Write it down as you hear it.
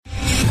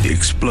the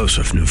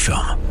explosive new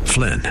film,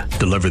 Flynn,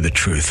 Deliver the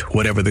Truth,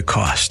 Whatever the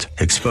Cost,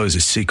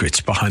 exposes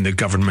secrets behind the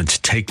government's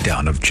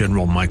takedown of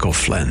General Michael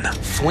Flynn.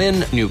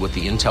 Flynn knew what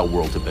the intel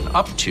world had been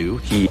up to.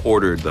 He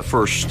ordered the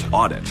first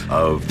audit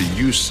of the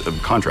use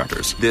of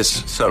contractors.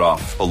 This set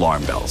off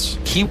alarm bells.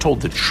 He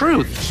told the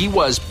truth. He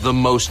was the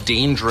most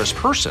dangerous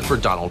person for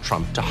Donald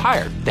Trump to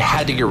hire. They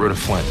had to get rid of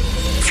Flynn.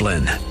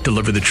 Flynn,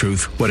 Deliver the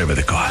Truth, Whatever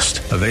the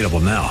Cost. Available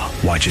now.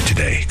 Watch it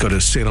today. Go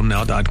to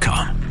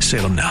salemnow.com.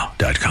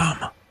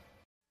 salemnow.com.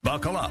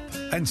 Buckle up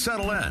and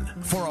settle in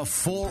for a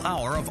full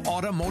hour of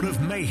automotive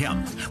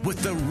mayhem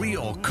with the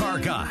real car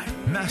guy,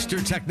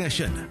 master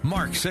technician,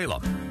 Mark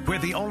Salem, where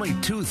the only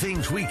two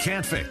things we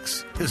can't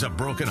fix is a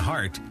broken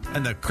heart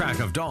and the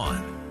crack of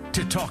dawn.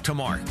 To talk to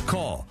Mark,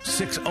 call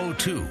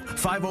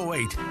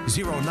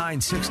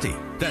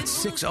 602-508-0960.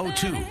 That's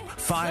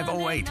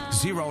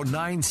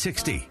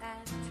 602-508-0960.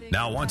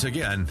 Now, once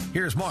again,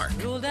 here's Mark.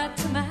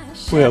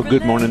 Well,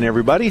 good morning,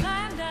 everybody.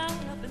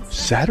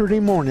 Saturday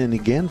morning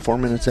again, 4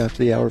 minutes after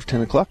the hour of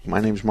 10 o'clock.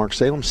 My name's Mark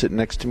Salem. Sitting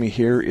next to me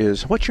here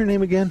is, what's your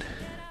name again?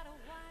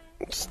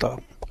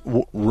 Stop.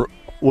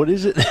 What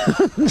is it?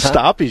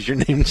 Stop? Is your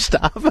name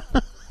Stop?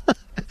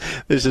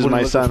 This is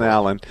my son,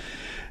 Alan.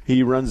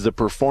 He runs the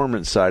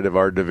performance side of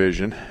our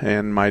division,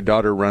 and my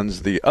daughter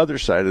runs the other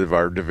side of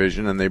our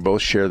division, and they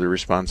both share the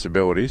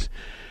responsibilities.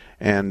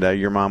 And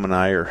your mom and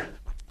I are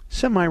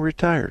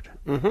semi-retired.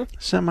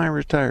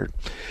 Semi-retired.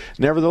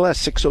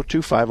 Nevertheless,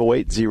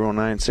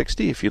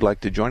 602-508-0960. If you'd like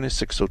to join us,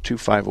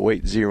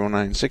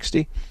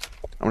 602-508-0960.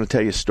 I'm going to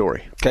tell you a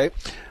story. Okay.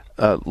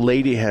 A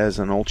lady has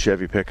an old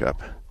Chevy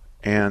pickup,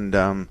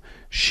 and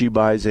she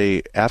buys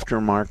a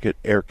aftermarket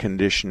air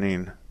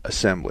conditioning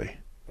assembly.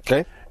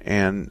 Okay.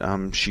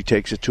 And she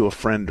takes it to a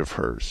friend of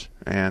hers,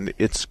 and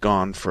it's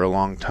gone for a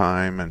long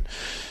time, and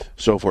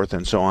so forth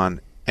and so on.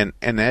 And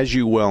as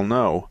you well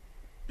know,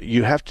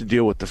 you have to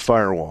deal with the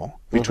firewall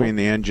between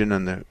the engine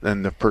and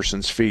the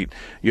person's feet.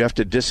 You have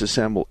to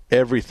disassemble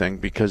everything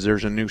because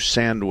there's a new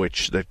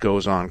sandwich that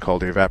goes on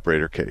called the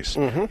evaporator case.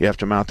 You have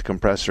to mount the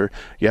compressor.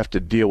 You have to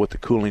deal with the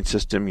cooling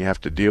system. You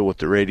have to deal with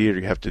the radiator.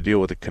 You have to deal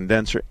with the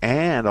condenser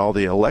and all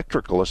the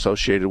electrical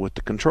associated with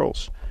the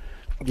controls.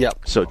 Yep.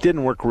 So it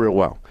didn't work real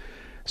well.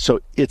 So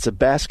it's a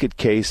basket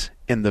case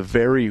in the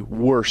very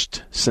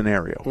worst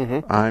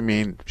scenario. I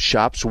mean,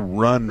 shops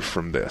run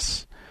from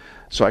this.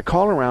 So I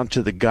call around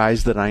to the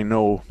guys that I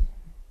know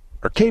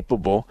are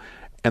capable,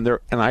 and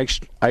I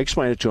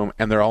explain it to them,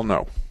 and they're all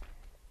no.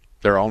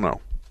 They're all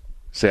no.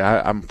 Say,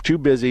 I'm too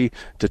busy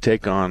to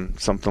take on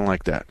something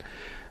like that.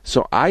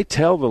 So I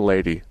tell the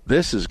lady,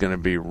 this is going to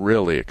be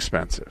really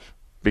expensive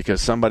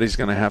because somebody's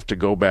going to have to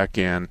go back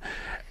in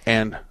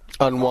and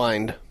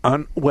unwind.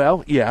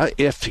 Well, yeah,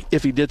 if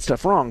he did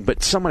stuff wrong,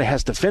 but somebody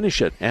has to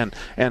finish it, and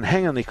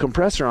hanging the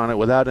compressor on it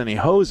without any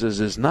hoses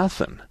is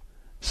nothing.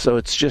 So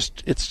it's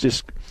just.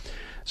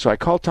 So I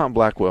call Tom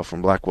Blackwell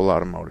from Blackwell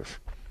Automotive,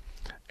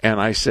 and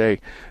I say,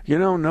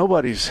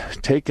 nobody's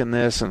taken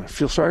this, and I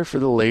feel sorry for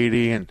the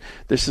lady, and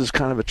this is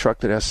kind of a truck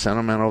that has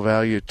sentimental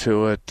value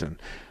to it, and,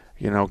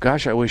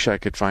 gosh, I wish I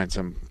could find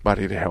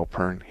somebody to help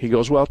her. And he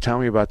goes, well, tell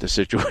me about the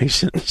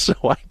situation. So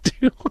I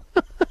do.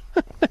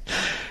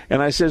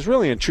 And I says,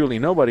 really and truly,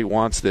 nobody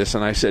wants this.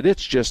 And I said,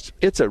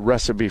 it's a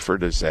recipe for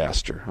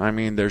disaster. I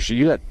mean,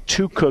 you got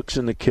two cooks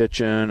in the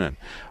kitchen and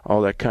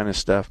all that kind of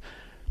stuff.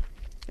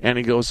 And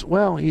he goes,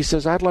 well, he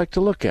says, I'd like to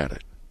look at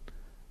it.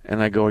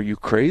 And I go, are you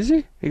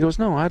crazy? He goes,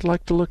 no, I'd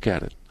like to look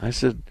at it. I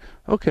said,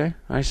 okay.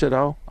 I said,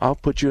 I'll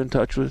put you in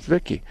touch with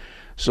Vicky.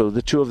 So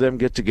the two of them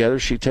get together.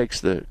 She takes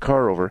the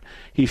car over.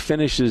 He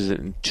finishes it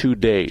in 2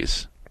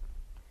 days.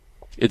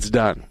 It's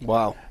done.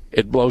 Wow.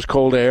 It blows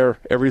cold air.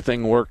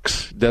 Everything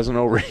works. Doesn't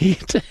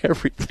overheat.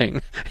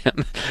 Everything.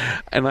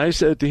 And I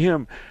said to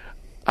him,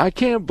 I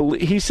can't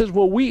believe. He says,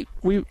 well, we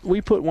put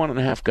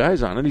 1.5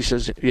 guys on it. He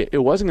says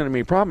it wasn't going to be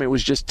a problem. It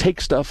was just take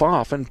stuff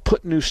off and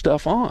put new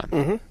stuff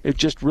on. It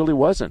just really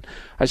wasn't.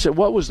 I said,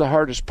 what was the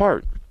hardest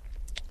part?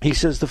 He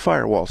says the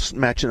firewalls,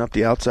 matching up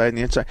the outside and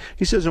the inside.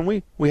 He says, and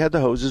we had the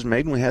hoses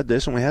made, and we had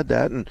this and we had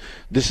that, and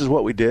this is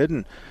what we did.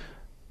 And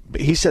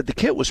he said the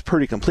kit was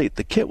pretty complete.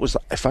 The kit was,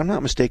 if I'm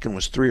not mistaken,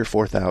 was $3,000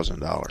 or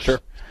 $4,000. Sure.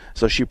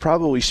 So she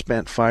probably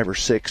spent 5 or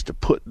 6 to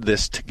put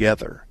this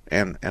together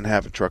and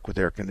have a truck with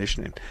air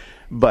conditioning.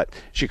 But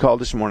she called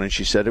this morning.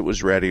 She said it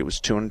was ready. It was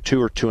 2 or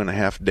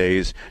 2.5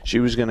 days. She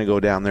was going to go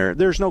down there.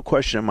 There's no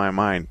question in my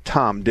mind,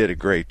 Tom did a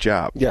great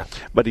job. Yeah.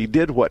 But he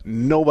did what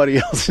nobody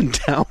else in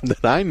town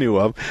that I knew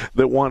of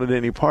that wanted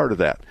any part of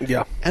that.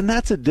 Yeah. And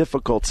that's a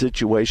difficult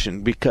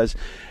situation because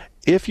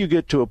if you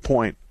get to a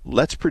point,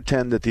 let's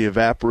pretend that the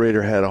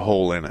evaporator had a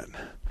hole in it,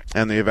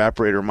 and the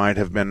evaporator might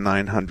have been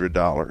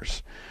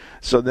 $900.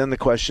 So then the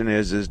question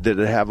is did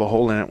it have a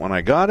hole in it when I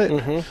got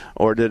it,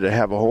 or did it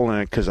have a hole in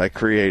it because I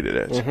created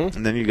it?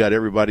 And then you got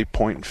everybody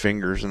pointing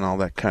fingers and all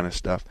that kind of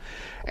stuff.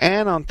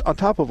 And on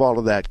top of all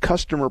of that,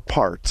 customer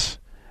parts,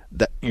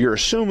 that you're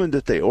assuming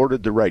that they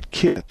ordered the right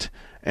kit,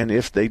 and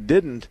if they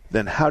didn't,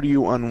 then how do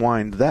you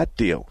unwind that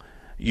deal?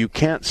 You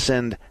can't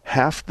send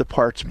half the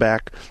parts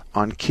back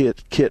on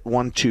kit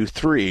 1, 2,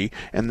 3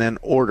 and then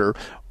order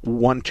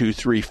 1, 2,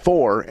 3,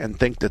 4 and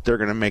think that they're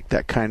going to make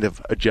that kind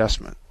of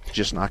adjustment. It's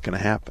just not going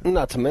to happen.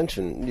 Not to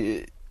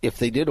mention, if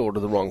they did order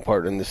the wrong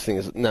part and this thing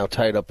is now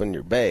tied up in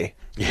your bay,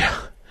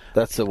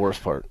 that's the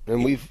worst part.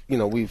 And we've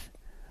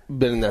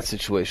been in that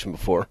situation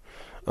before.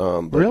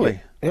 Really?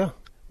 Yeah.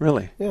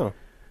 Really? Yeah.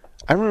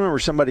 I remember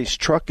somebody's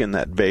truck in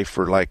that bay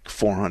for like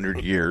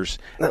 400 years.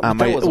 That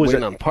wasn't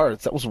waiting on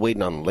parts. That was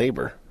waiting on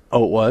labor.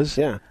 Oh, it was?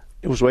 Yeah.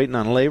 It was waiting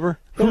on labor?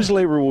 Yeah. Whose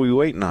labor were we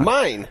waiting on?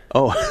 Mine.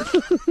 Oh.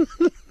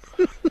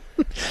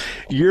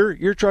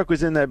 Your truck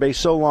was in that bay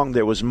so long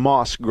there was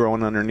moss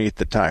growing underneath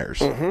the tires.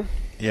 Mm-hmm.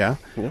 Yeah?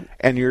 Yep.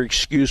 And your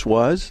excuse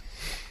was?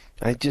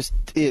 I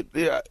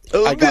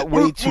got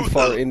way too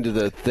far into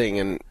the thing,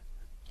 and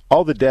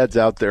all the dads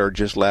out there are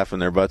just laughing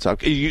their butts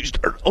off as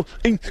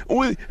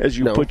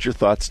you put your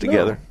thoughts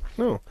together.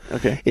 No.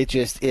 Okay.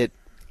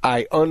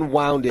 I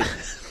unwound it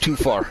too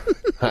far.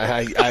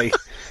 I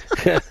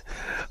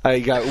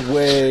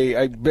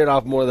bit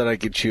off more than I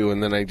could chew,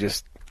 and then I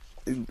just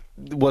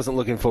wasn't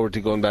looking forward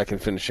to going back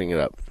and finishing it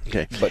up.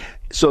 Okay. But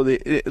so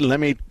let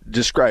me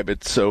describe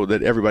it so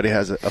that everybody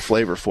has a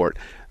flavor for it.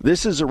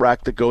 This is a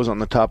rack that goes on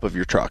the top of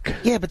your truck.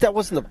 Yeah, but that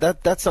wasn't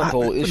that's not the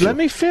whole issue. Let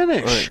me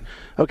finish. Right.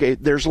 Okay,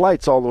 there's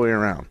lights all the way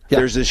around. Yeah.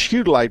 There's this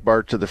huge light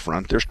bar to the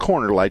front. There's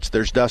corner lights.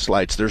 There's dust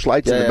lights. There's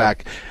lights in the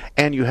back.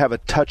 And you have a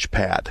touch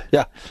pad.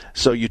 Yeah.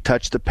 So you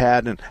touch the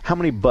pad, and how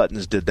many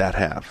buttons did that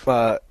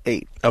have?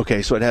 8.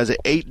 Okay, so it has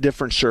 8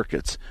 different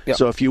circuits. Yeah.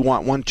 So if you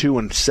want 1, 2,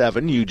 and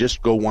 7, you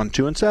just go 1,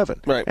 2, and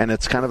 7. Right. And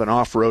it's kind of an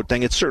off-road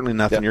thing. It's certainly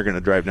nothing you're going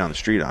to drive down the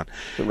street on.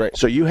 Right.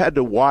 So you had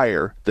to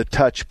wire the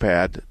touch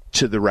pad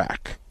to the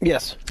rack.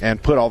 Yes.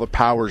 And put all the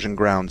powers and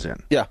grounds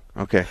in. Yeah.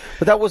 Okay.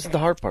 But that wasn't the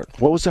hard part.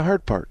 What was the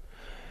hard part?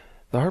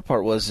 The hard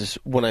part was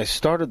when I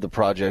started the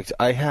project,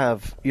 I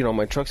have,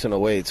 my truck's an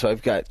 08, so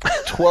I've got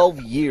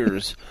 12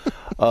 years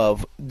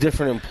of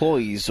different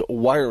employees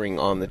wiring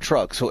on the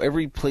truck. So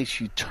every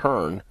place you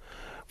turn,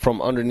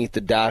 from underneath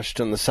the dash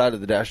to on the side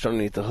of the dash to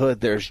underneath the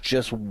hood, there's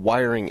just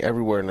wiring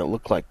everywhere, and it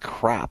looked like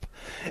crap.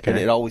 Okay. And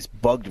it always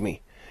bugged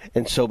me.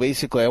 And so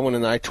basically I went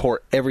and I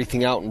tore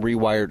everything out and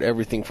rewired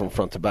everything from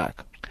front to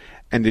back.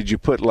 And did you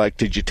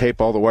tape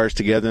all the wires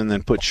together and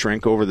then put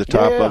shrink over the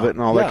top of it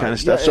and all that kind of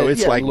stuff? Yeah, so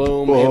it's like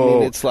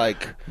loom. It's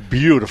like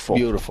beautiful.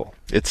 Beautiful.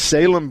 It's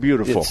Salem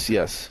beautiful.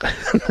 Yes.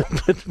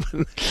 but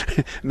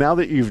now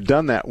that you've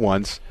done that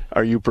once,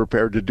 are you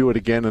prepared to do it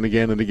again and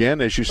again and again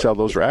as you sell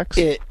those racks?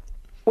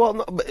 Well,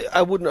 no,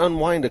 I wouldn't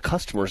unwind a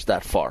customer's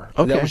that far.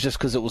 Okay. That was just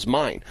because it was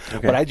mine.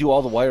 Okay. But I do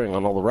all the wiring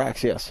on all the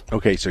racks, yes.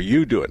 Okay, so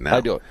you do it now. I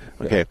do it.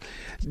 Okay.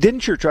 Yeah.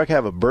 Didn't your truck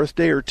have a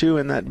birthday or two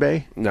in that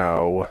bay?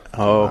 No.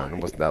 Oh. It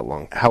wasn't that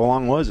long. How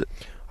long was it?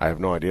 I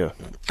have no idea.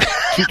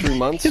 2-3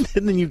 months? And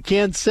then you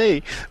can't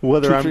say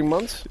whether 2-3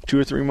 months? 2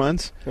 or 3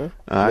 months? Yeah,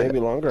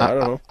 maybe longer. I don't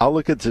know. I'll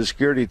look at the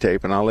security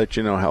tape and I'll let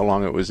you know how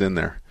long it was in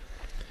there.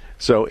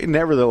 So,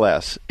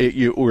 nevertheless,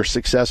 you were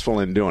successful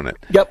in doing it.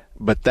 Yep.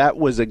 But that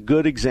was a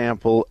good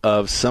example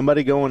of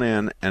somebody going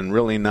in and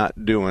really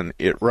not doing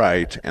it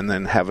right and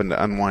then having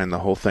to unwind the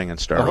whole thing and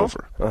start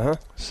over.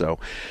 So,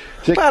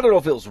 I don't know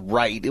if it was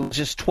right. It was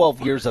just 12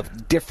 years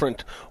of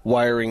different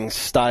wiring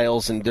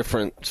styles and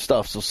different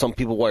stuff. So some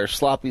people wire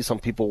sloppy, some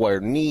people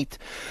wire neat,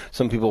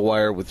 some people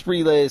wire with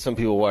relays, some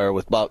people wire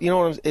with bob. You know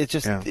what I'm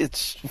saying?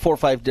 It's 4 or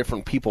 5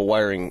 different people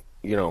wiring,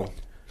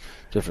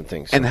 different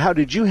things. And how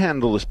did you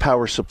handle this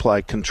power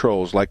supply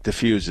controls, like the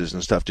fuses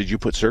and stuff? Did you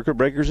put circuit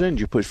breakers in?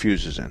 Did you put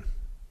fuses in?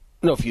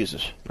 No,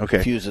 fuses.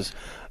 Okay. Fuses.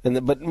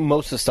 But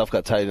most of the stuff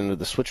got tied into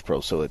the Switch Pro,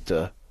 so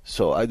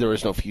there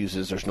is no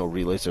fuses, there's no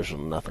relays, there's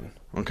nothing.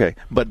 Okay.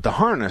 But the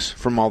harness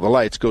from all the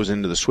lights goes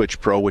into the Switch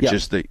Pro, which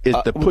is the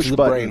push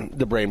button.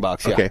 The brain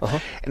box, yeah. Okay.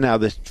 Now,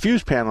 the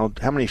fuse panel,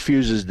 how many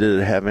fuses did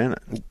it have in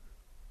it?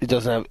 It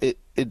doesn't have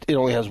it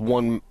only has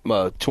one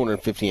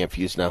 250 amp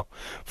fuse now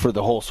for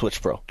the whole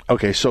Switch Pro.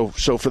 Okay, so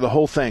for the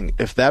whole thing,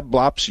 if that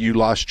blops, you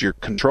lost your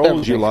controls,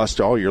 everything. You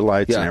lost all your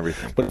lights and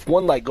everything. But if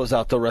one light goes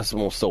out, the rest of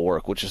them will still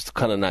work, which is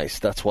kind of nice.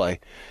 That's why.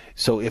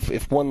 So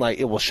if one light,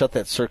 it will shut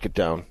that circuit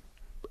down.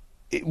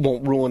 It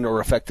won't ruin or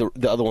affect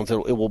the other ones.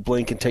 It will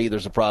blink and tell you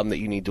there's a problem that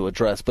you need to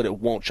address, but it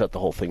won't shut the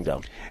whole thing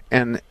down.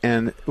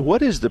 And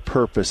what is the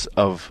purpose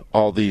of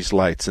all these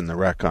lights in the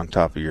rack on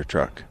top of your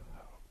truck?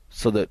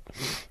 So that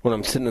when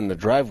I'm sitting in the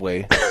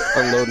driveway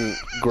unloading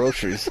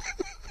groceries,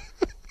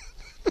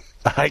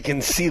 I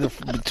can see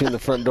between the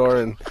front door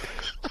and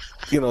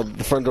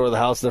the front door of the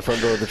house and the front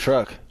door of the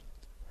truck.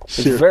 It's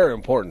very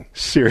important.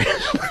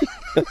 Seriously.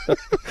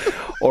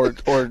 or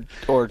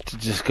to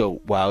just go,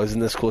 wow,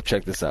 isn't this cool?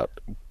 Check this out.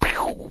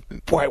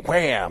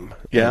 Wham!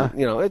 Yeah.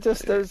 And, it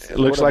just it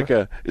looks like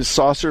a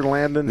saucer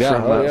landing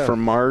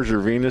from Mars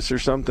or Venus or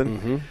something.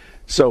 Mm-hmm.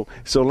 So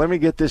let me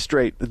get this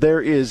straight.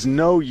 There is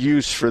no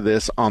use for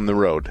this on the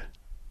road.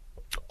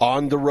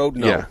 On the road,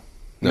 no. Yeah.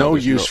 No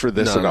use for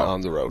this at all.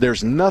 On the road.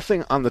 There's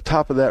nothing on the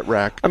top of that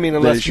rack. I mean,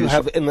 unless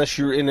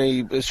you're in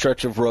a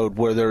stretch of road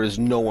where there is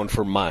no one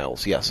for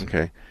miles. Yes.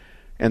 Okay.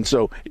 And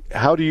so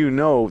how do you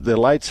know the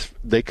lights,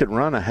 they could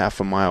run a half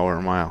a mile or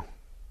a mile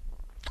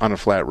on a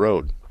flat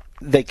road?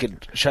 They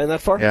could shine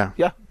that far? Yeah.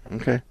 Yeah.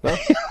 Okay. Well,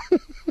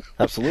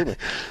 absolutely.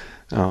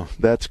 Oh,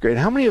 that's great.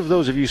 How many of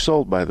those have you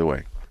sold, by the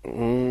way?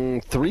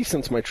 3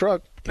 since my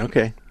truck.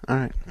 Okay. All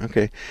right.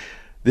 Okay.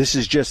 This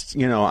is just,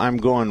 I'm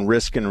going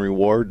risk and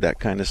reward, that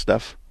kind of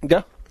stuff.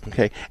 Yeah.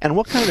 Okay. And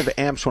what kind of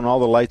amps, when all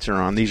the lights are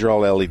on? These are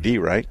all LED,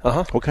 right?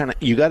 Uh-huh. What kind of?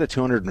 You got a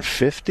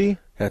 250?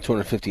 Yeah,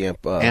 250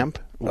 amp. Amp?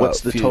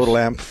 What's the fuse. total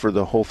amp for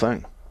the whole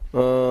thing? I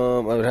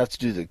would have to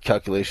do the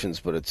calculations,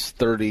 but it's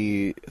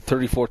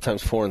 34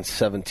 times 4 and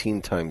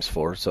 17 times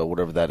 4, so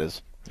whatever that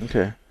is.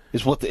 Okay.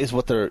 Is what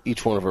they're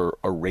each one of them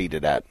are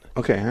rated at.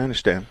 Okay, I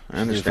understand.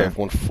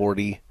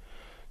 140,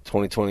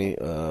 2020.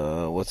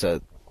 What's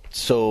that?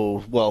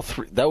 So,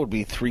 that would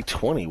be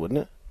 320, wouldn't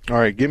it? All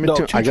right, give me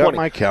I got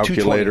my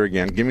calculator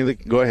again. Give me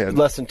go ahead.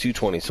 Less than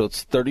 220, so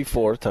it's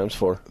 34 times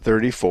 4.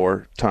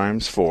 34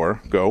 times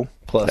 4, go.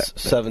 Plus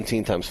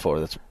 17 times 4,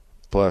 that's...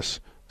 Plus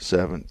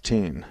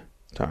 17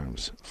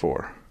 times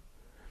 4.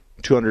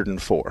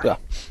 204. Yeah.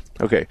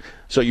 Okay,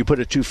 so you put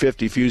a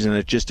 250 fuse in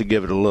it just to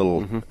give it a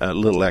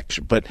little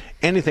extra. But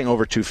anything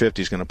over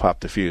 250 is going to pop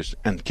the fuse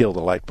and kill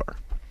the light bar.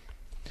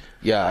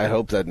 Yeah, I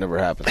hope that never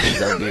happens.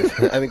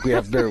 I think we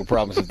have bigger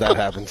problems if that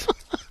happens.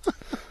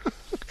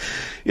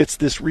 It's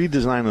this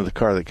redesign of the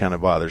car that kind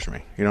of bothers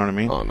me. You know what I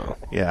mean? Oh, no.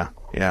 Yeah.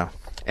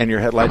 And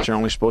your headlights are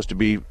only supposed to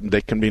be,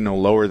 they can be no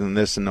lower than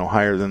this and no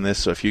higher than this.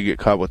 So if you get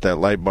caught with that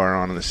light bar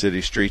on in the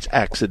city streets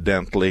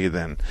accidentally,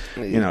 then,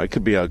 it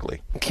could be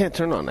ugly. You can't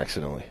turn on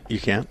accidentally. You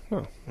can't?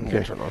 No, you Okay.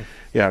 can't turn on.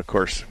 Yeah, of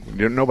course.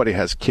 Nobody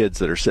has kids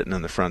that are sitting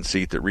in the front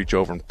seat that reach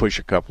over and push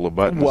a couple of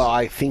buttons. Well,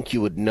 I think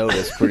you would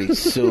notice pretty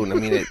soon. I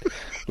mean, it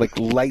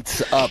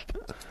lights up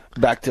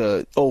back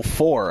to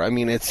 04. I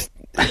mean, it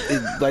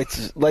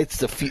lights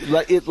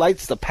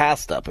the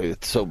past up.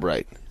 It's so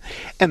bright.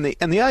 And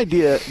the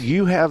idea,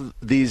 you have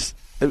these,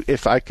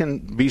 if I can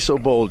be so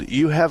bold,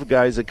 you have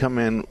guys that come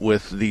in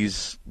with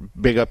these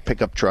big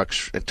pickup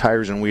trucks,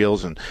 tires and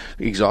wheels and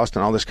exhaust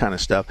and all this kind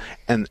of stuff,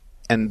 and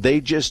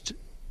they just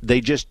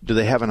do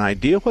they have an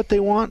idea what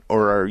they want,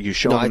 or are you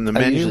showing them the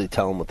menu? I usually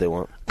tell them what they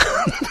want.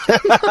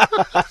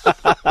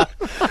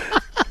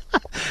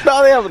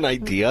 No, they have an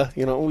idea.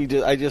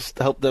 I just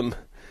help them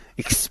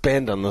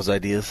expand on those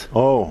ideas.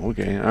 Oh,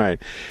 okay. All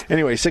right.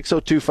 Anyway,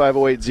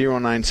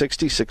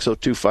 602-508-0960,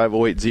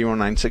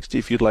 602-508-0960.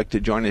 If you'd like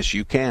to join us,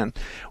 you can.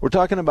 We're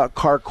talking about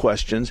car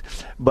questions,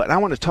 but I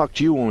want to talk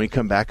to you when we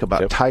come back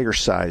about tire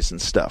size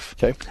and stuff.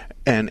 Okay.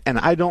 And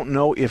I don't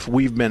know if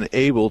we've been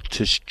able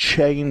to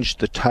change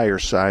the tire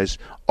size,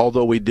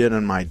 although we did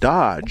in my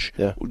Dodge,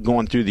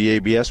 going through the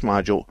ABS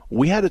module.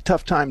 We had a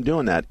tough time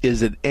doing that.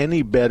 Is it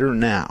any better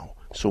now?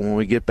 So when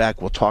we get back,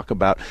 we'll talk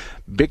about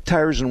big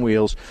tires and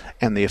wheels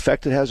and the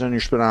effect it has on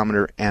your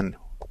speedometer. And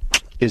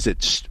is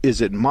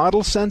it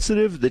model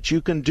sensitive that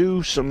you can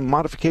do some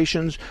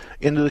modifications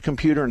into the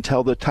computer and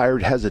tell the tire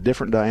has a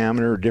different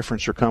diameter or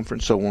different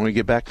circumference? So when we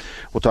get back,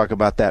 we'll talk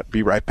about that.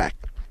 Be right back.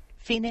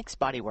 Phoenix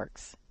Body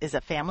Works is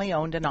a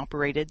family-owned and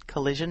operated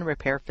collision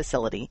repair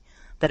facility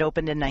that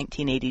opened in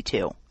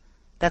 1982.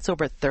 That's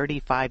over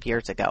 35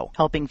 years ago,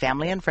 helping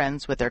family and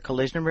friends with their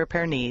collision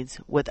repair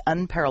needs with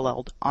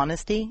unparalleled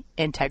honesty,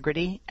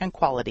 integrity, and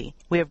quality.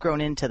 We have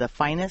grown into the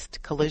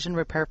finest collision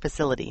repair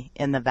facility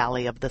in the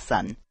Valley of the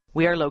Sun.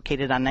 We are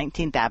located on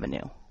 19th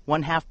Avenue,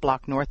 1/2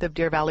 block north of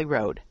Deer Valley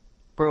Road.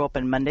 We're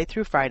open Monday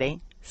through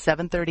Friday,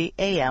 7:30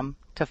 a.m.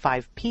 to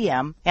 5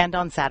 p.m., and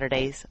on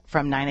Saturdays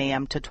from 9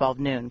 a.m. to 12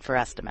 noon for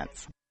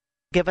estimates.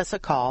 Give us a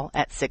call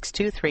at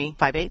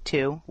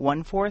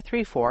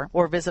 623-582-1434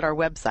 or visit our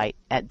website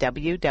at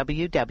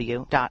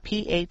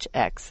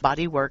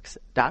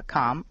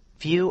www.phxbodyworks.com,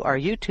 view our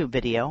YouTube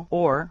video,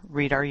 or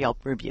read our Yelp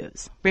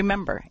reviews.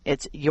 Remember,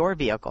 it's your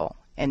vehicle,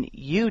 and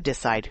you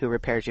decide who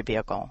repairs your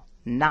vehicle,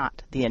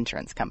 not the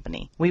insurance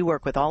company. We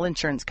work with all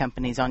insurance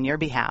companies on your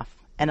behalf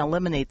and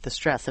eliminate the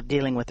stress of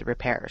dealing with the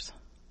repairs.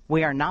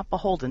 We are not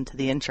beholden to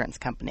the insurance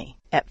company.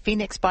 At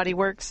Phoenix Body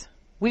Works,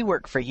 we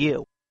work for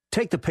you.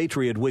 Take the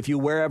Patriot with you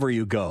wherever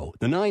you go.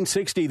 The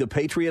 960 The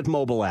Patriot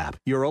mobile app,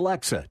 your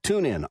Alexa,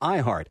 TuneIn,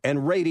 iHeart,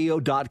 and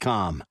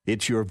radio.com.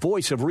 It's your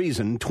voice of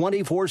reason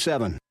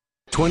 24/7.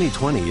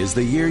 2020 is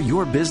the year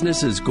your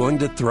business is going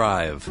to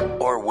thrive.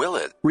 Or will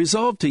it?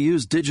 Resolve to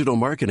use digital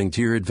marketing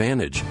to your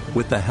advantage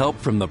with the help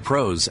from the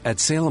pros at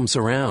Salem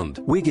Surround.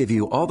 We give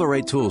you all the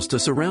right tools to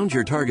surround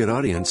your target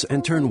audience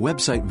and turn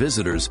website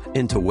visitors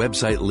into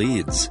website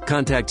leads.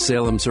 Contact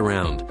Salem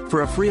Surround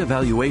for a free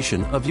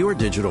evaluation of your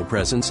digital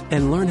presence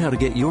and learn how to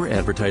get your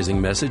advertising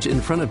message in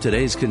front of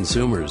today's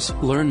consumers.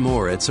 Learn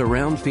more at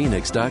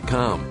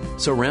surroundphoenix.com.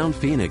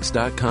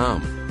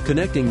 Surroundphoenix.com.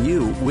 Connecting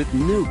you with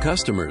new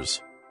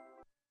customers.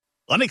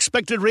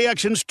 Unexpected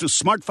reactions to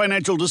smart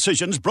financial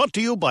decisions brought to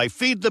you by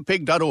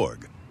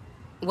feedthepig.org.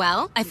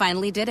 Well, I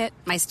finally did it.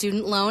 My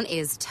student loan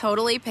is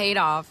totally paid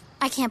off.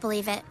 I can't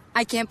believe it.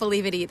 I can't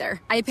believe it either.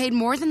 I paid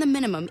more than the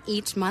minimum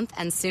each month,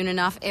 and soon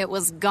enough, it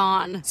was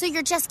gone. So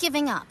you're just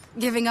giving up?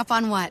 Giving up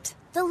on what?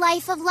 The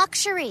life of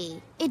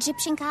luxury.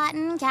 Egyptian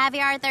cotton,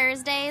 caviar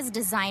Thursdays,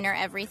 designer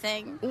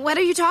everything. What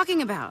are you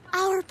talking about?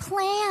 Our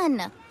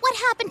plan. What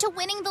happened to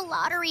winning the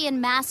lottery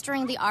and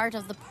mastering the art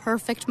of the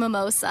perfect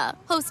mimosa?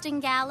 Hosting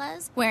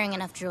galas, wearing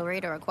enough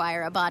jewelry to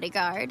require a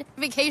bodyguard,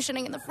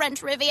 vacationing in the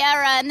French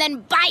Riviera, and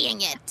then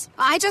buying it.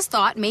 I just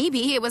thought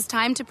maybe it was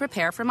time to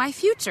prepare for my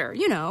future.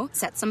 You know,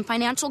 set some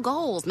financial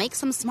goals, make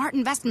some smart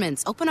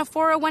investments, open a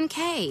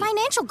 401k.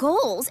 Financial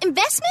goals?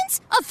 Investments?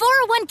 A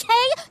 401k?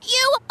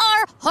 You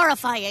are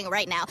horrifying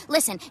right now.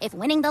 Listen, if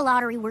winning the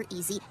lottery were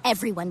easy,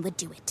 everyone would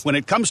do it. When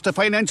it comes to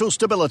financial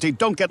stability,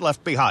 don't get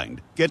left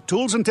behind. Get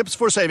tools and tips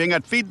for saving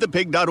at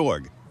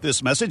feedthepig.org.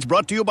 This message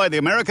brought to you by the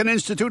American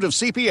Institute of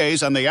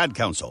CPAs and the Ad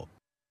Council.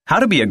 How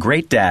to be a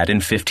great dad in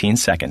 15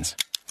 seconds.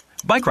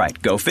 Bike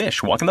ride, go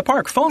fish, walk in the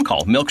park, phone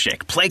call,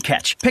 milkshake, play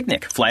catch,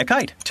 picnic, fly a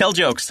kite, tell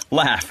jokes,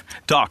 laugh,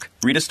 talk,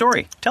 read a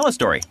story, tell a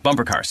story,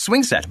 bumper car,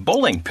 swing set,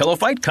 bowling, pillow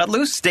fight, cut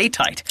loose, stay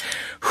tight.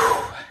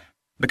 Whew.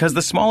 Because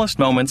the smallest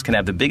moments can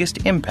have the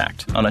biggest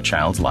impact on a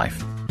child's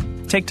life.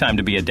 Take time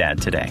to be a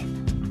dad today.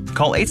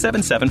 Call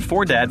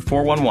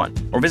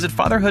 877-4DAD-411 or visit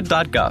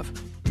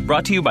fatherhood.gov.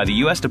 Brought to you by the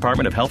U.S.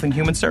 Department of Health and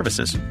Human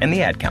Services and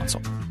the Ad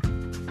Council.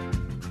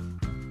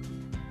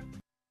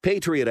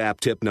 Patriot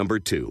app tip number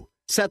 2.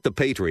 Set the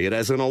Patriot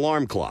as an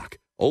alarm clock.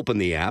 Open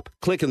the app,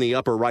 click in the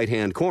upper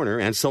right-hand corner,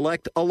 and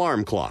select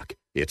Alarm Clock.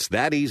 It's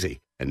that easy.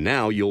 And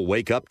now you'll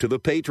wake up to the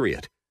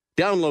Patriot.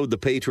 Download the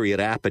Patriot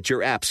app at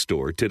your app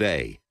store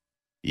today.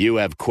 You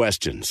have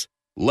questions.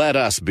 Let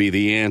us be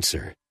the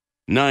answer.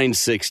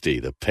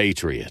 960 The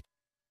Patriot.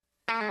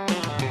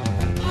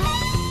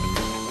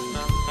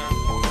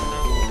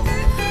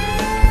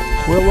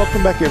 Well,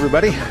 welcome back,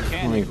 everybody.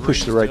 Let me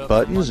push the right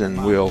buttons,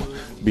 and we'll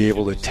be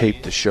able to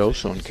tape the show.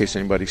 So in case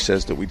anybody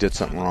says that we did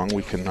something wrong,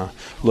 we can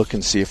look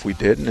and see if we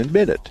did and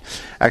admit it.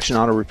 Action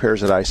Auto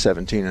Repairs at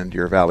I-17 in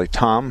Deer Valley.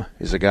 Tom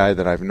is a guy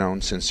that I've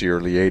known since the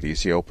early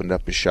 80s. He opened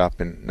up his shop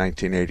in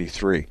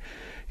 1983.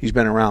 He's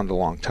been around a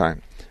long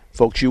time.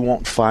 Folks, you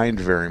won't find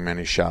very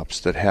many shops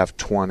that have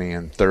 20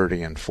 and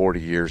 30 and 40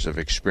 years of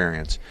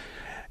experience.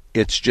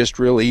 It's just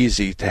real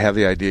easy to have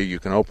the idea you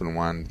can open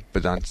one,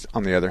 but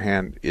on the other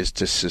hand, is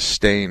to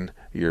sustain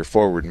your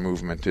forward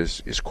movement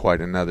is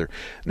quite another.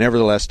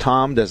 Nevertheless,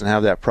 Tom doesn't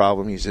have that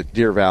problem. He's at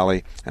Deer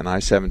Valley and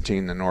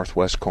I-17, the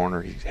northwest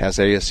corner. He has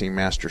ASE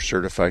Master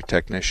Certified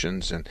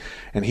technicians, and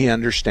he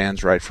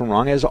understands right from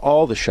wrong, as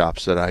all the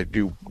shops that I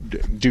do.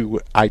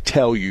 I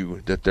tell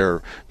you that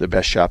they're the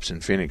best shops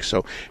in Phoenix. So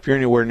if you're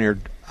anywhere near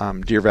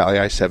Deer Valley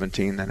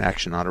I-17, then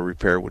Action Auto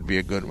Repair would be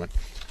a good one.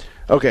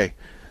 Okay.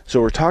 So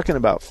we're talking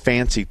about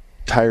fancy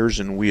tires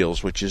and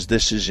wheels,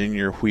 this is in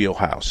your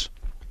wheelhouse.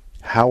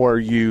 How are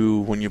you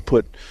when you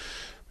put,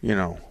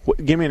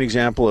 give me an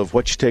example of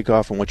what you take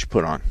off and what you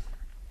put on.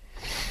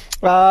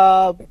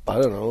 I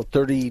don't know,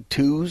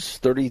 32s,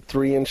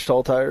 33-inch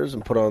tall tires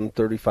and put on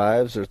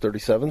 35s or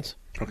 37s.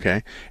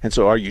 Okay. And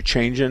so are you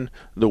changing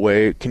the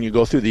way, can you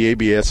go through the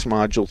ABS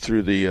module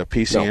through the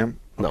PCM?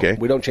 No, okay.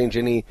 We don't change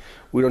any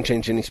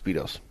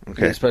speedos.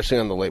 Okay. Especially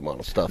on the late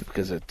model stuff,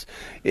 because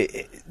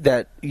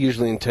that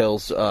usually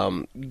entails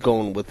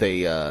going with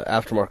a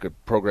aftermarket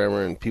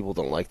programmer, and people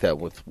don't like that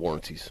with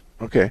warranties.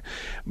 Okay.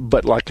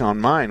 But like on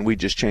mine, we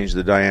just changed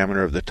the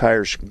diameter of the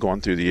tires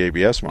going through the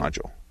ABS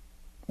module.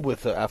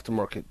 With the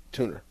aftermarket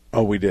tuner.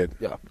 Oh, we did?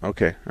 Yeah.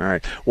 Okay. All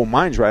right. Well,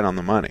 mine's right on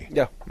the money.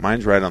 Yeah.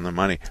 Mine's right on the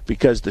money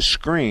because the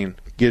screen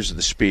gives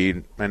the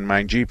speed, and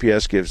my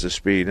GPS gives the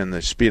speed, and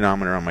the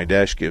speedometer on my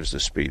dash gives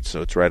the speed,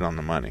 so it's right on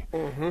the money.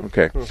 Mm-hmm.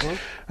 Okay.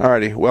 Mm-hmm. All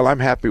righty. Well, I'm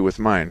happy with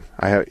mine.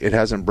 It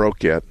hasn't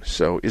broke yet.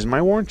 So is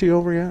my warranty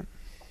over yet?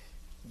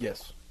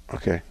 Yes.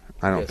 Okay.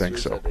 I don't think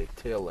so. Had a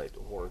taillight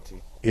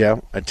warranty. Yeah,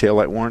 a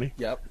taillight warranty?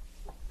 Yep.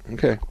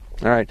 Okay.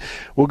 All right.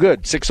 Well,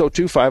 good.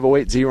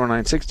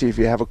 602-508-0960. If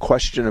you have a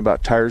question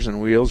about tires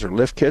and wheels or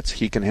lift kits,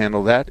 he can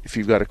handle that. If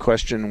you've got a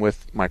question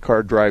with my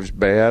car drives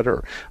bad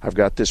or I've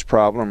got this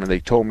problem and they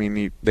told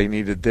me they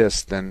needed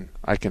this, then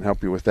I can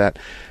help you with that.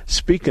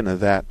 Speaking of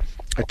that,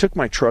 I took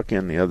my truck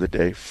in the other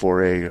day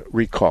for a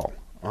recall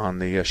on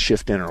the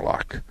shift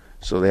interlock.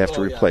 So they have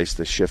to replace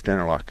the shift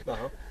interlock.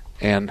 Uh-huh.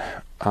 And,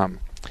 I'm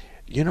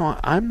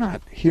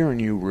not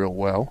hearing you real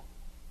well.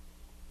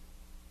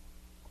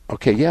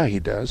 Okay, yeah, he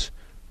does.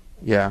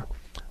 Yeah.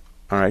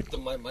 All right. Is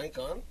my mic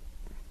on?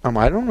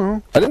 I don't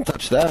know. I didn't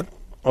touch that.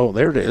 Oh,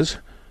 there it is.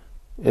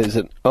 Is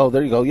it? Oh,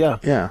 there you go. Yeah.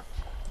 Yeah.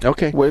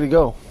 Okay. Way to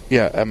go.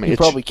 Yeah. I mean, you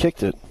probably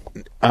kicked it.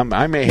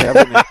 I may have.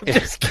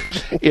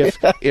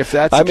 If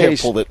that's the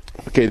case, pulled it.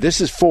 Okay,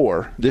 this is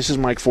 4. This is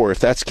mic 4. If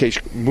that's the case,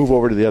 move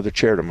over to the other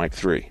chair to mic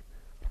 3.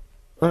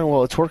 All right.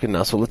 Well, it's working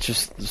now, so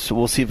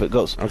we'll see if it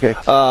goes. Okay.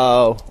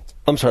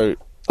 I'm sorry.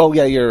 Oh,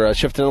 yeah, your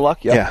shift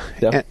interlock? Yeah.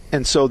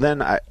 And so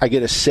then I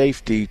get a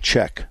safety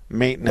check,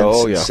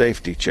 maintenance and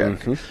safety check.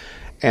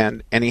 Mm-hmm.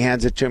 And he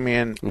hands it to me.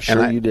 And I'm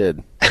sure you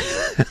did.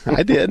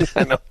 I did.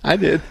 I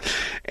did.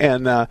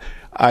 And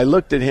I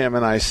looked at him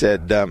and I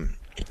said,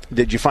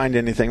 did you find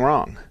anything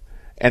wrong?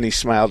 And he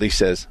smiled. He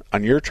says,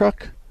 on your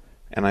truck?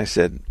 And I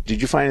said,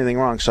 did you find anything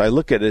wrong? So I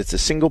look at it. It's a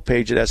single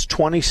page. It has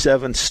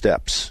 27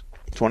 steps.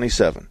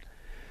 27.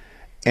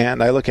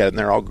 and I look at it, and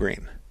they're all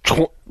green.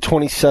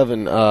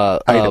 27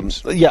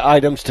 items.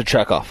 Items to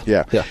check off.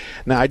 Yeah.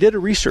 Now, I did a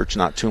research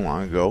not too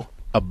long ago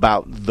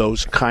about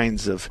those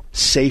kinds of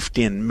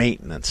safety and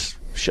maintenance.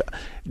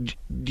 Do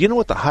you know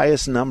what the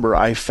highest number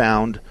I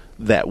found?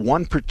 That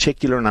one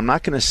particular, and I'm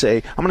not going to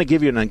say, I'm going to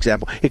give you an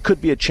example. It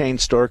could be a chain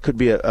store, it could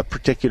be a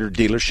particular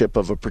dealership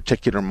of a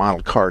particular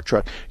model car or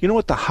truck. You know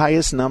what the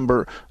highest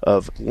number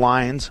of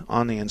lines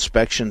on the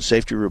inspection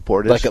safety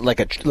report is?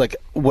 Like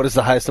what is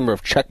the highest number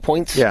of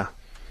checkpoints? Yeah.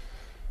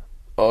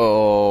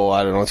 Oh,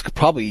 I don't know. It's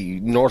probably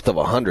north of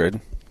 100.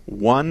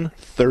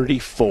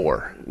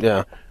 134.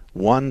 Yeah.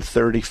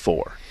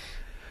 134.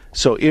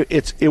 So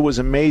it was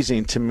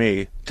amazing to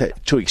me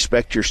to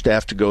expect your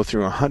staff to go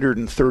through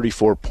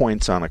 134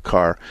 points on a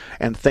car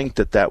and think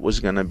that was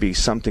going to be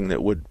something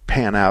that would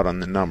pan out on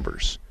the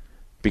numbers,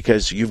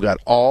 because you've got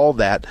all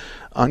that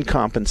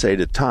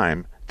uncompensated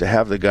time to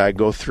have the guy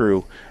go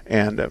through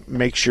and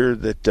make sure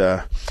that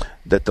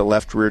the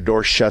left rear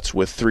door shuts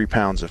with 3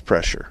 pounds of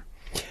pressure.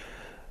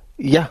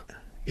 Yeah.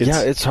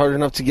 It's hard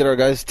enough to get our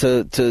guys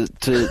to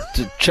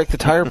check the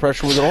tire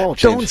pressure with an oil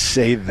change. Don't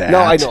say that. No,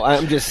 I know.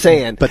 I'm just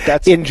saying. But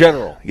that's in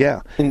general.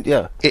 Yeah. And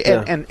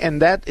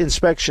that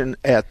inspection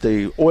at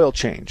the oil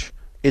change,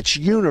 it's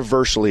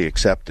universally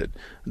accepted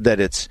that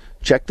it's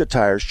check the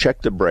tires,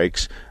 check the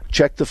brakes,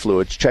 check the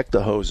fluids, check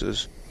the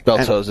hoses.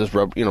 Belts, hoses,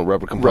 rubber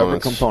components. Rubber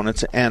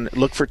components, and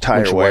look for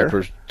tire wear.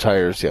 Wipers,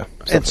 tires, yeah.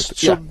 And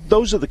so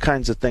those are the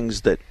kinds of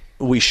things that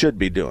we should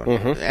be doing.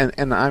 Mm-hmm.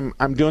 And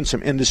I'm doing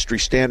some industry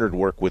standard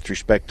work with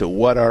respect to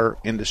what are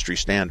industry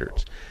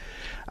standards.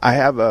 I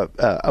have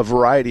a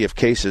variety of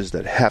cases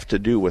that have to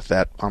do with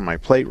that on my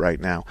plate right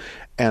now,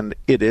 and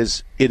it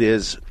is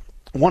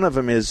one of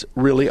them is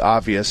really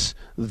obvious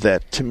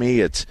that to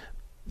me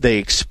they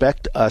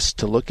expect us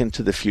to look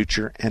into the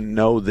future and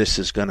know this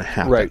is going to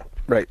happen.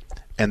 Right.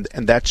 And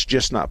that's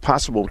just not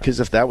possible, because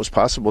if that was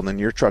possible, then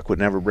your truck would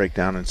never break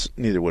down, and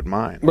neither would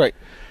mine. Right.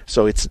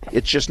 So it's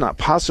just not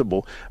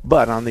possible.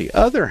 But on the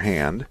other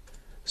hand,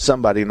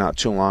 somebody not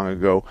too long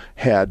ago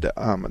had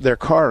their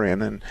car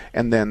in,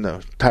 and then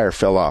the tire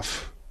fell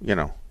off,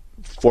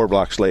 4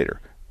 blocks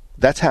later.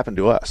 That's happened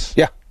to us.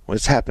 Yeah. Well,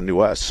 it's happened to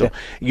us. So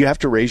you have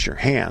to raise your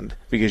hand,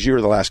 because you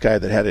were the last guy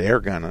that had an air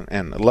gun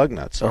and the lug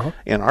nuts. Uh-huh.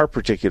 In our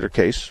particular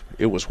case,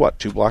 it was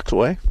 2 blocks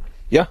away?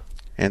 Yeah.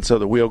 And so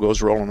the wheel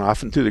goes rolling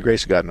off, and through the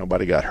grace of God,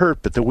 nobody got hurt,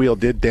 but the wheel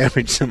did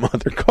damage some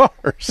other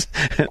cars.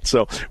 And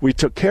so we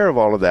took care of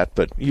all of that,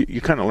 but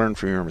you kind of learn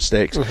from your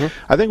mistakes. Mm-hmm.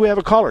 I think we have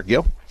a caller,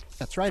 Gil.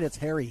 That's right, it's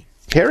Harry.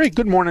 Harry,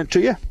 good morning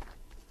to you.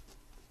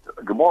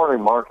 Good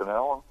morning, Mark and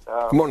Alan.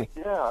 Good morning.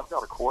 Yeah, I've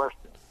got a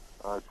question.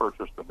 I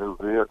purchased a new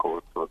vehicle.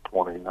 It's a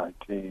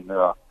 2019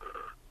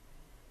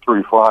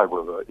 3.5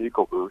 with an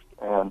EcoBoost.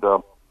 And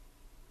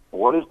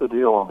what is the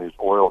deal on these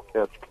oil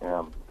catch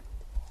cam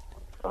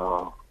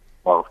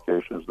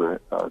modifications that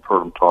I've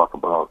heard them talk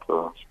about,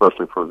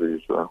 especially for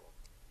these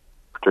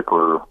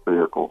particular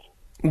vehicles?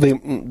 They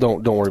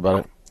don't worry about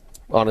it.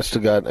 Honest to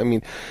God, I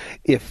mean,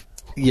 they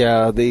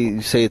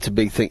say it's a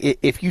big thing.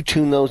 If you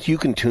tune those, you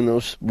can tune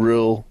those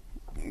real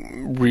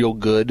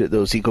good.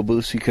 Those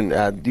EcoBoosts,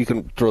 you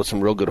can throw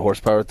some real good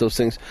horsepower at those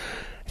things.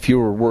 If you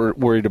were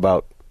worried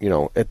about,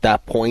 at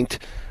that point,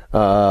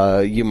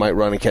 you might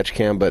run a catch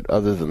cam, but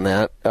other than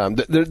that,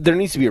 there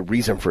needs to be a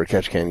reason for a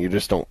catch cam. You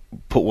just don't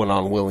put one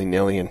on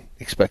willy-nilly and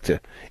expect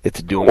it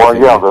to do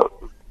anything. Well, yeah,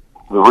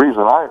 the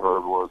reason I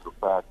heard was the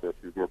fact that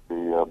you get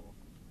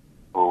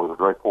with a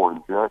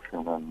direct-forward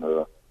injection and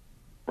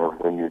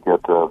everything, you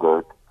get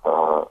the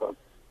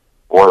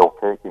oil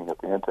caking at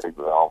the intake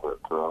valve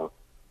that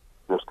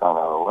just kind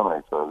of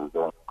eliminates that. Is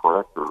that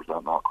correct, or is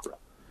that not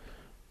correct?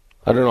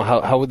 I don't know.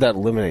 How would that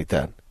eliminate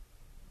that?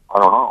 I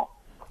don't know.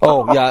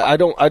 Oh yeah, I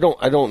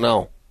don't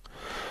know.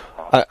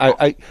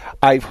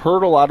 I've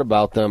heard a lot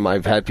about them.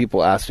 I've had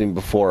people ask me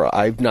before.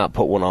 I've not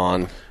put one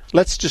on.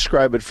 Let's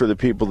describe it for the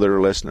people that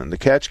are listening. The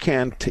catch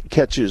can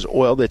catches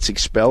oil that's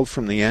expelled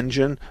from the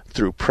engine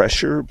through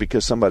pressure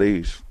because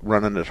somebody's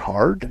running it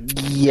hard?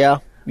 Yeah.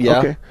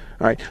 Okay.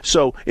 All right.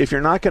 So if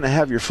you're not going to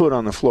have your foot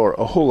on the floor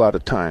a whole lot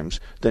of times,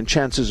 then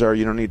chances are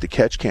you don't need the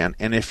catch can.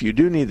 And if you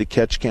do need the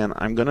catch can,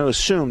 I'm going to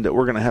assume that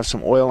we're going to have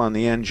some oil on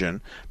the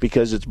engine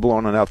because it's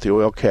blowing it out the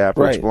oil cap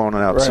or it's blowing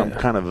it out some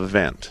kind of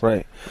event.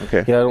 Right.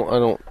 Okay. Yeah,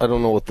 I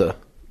don't know what the...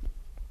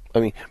 I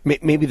mean,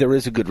 maybe there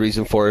is a good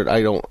reason for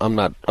it. I'm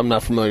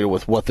not familiar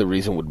with what the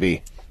reason would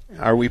be.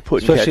 Are we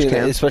putting catch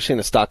cans? Especially in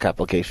a stock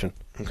application.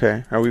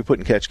 Okay. Are we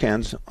putting catch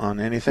cans on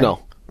anything?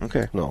 No.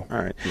 Okay. No. All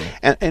right.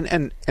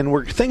 No. And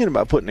we're thinking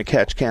about putting a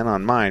catch can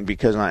on mine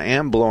because I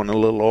am blowing a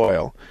little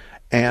oil,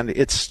 and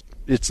it's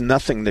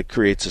nothing that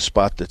creates a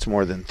spot that's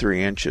more than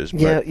 3 inches.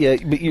 But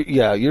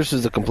yours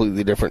is a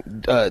completely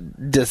different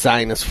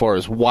design as far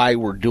as why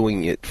we're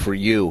doing it for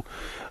you,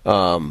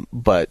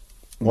 but.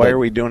 Why are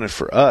we doing it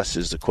for us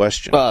is the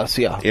question. Us,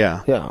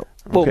 yeah.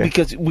 Well, Okay.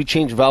 because we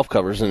changed valve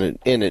covers and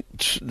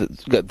it's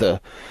got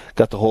the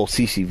whole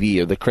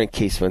CCV or the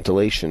crankcase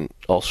ventilation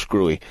all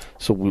screwy.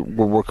 So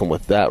we're working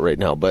with that right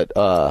now. But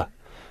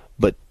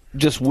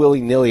just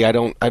willy nilly, I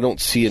don't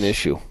see an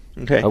issue.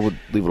 Okay. I would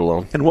leave it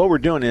alone. And what we're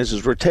doing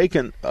is we're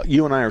taking,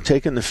 you and I are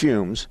taking the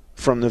fumes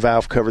from the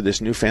valve cover,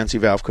 this new fancy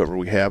valve cover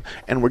we have,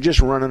 and we're just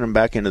running them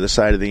back into the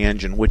side of the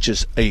engine, which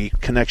is a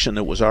connection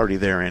that was already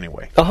there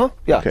anyway.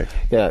 Yeah. Okay.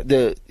 Yeah.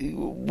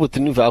 With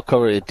the new valve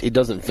cover, it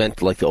doesn't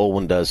vent like the old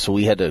one does, so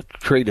we had to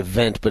create a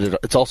vent, but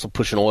it's also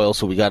pushing oil,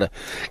 so we got to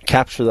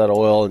capture that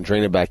oil and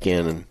drain it back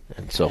in,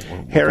 and so.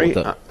 Harry,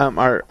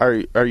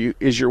 are you?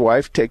 Is your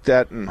wife take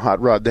that and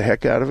hot rod the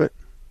heck out of it?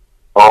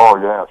 Oh,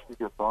 yeah, she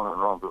gets on it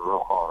and runs it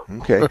real hard.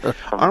 Okay.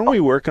 Aren't we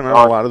working on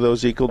a lot of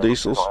those Eco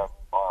Diesels?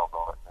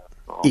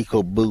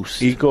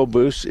 EcoBoost.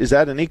 EcoBoost. Is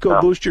that an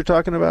EcoBoost you're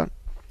talking about?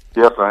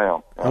 Yes, I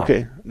am. Yeah.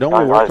 Okay. Don't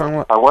we work on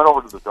one? I went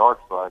over to the dark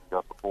side and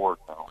got the Ford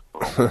now.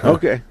 So.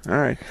 Okay. All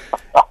right.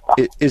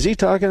 Is he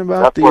talking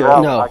about That's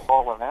I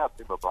called and asked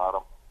him about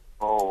him,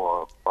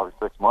 probably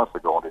 6 months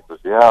ago, and he says,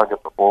 yeah, I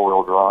get the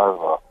four-wheel drive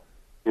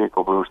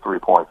EcoBoost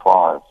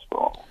 3.5.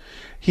 So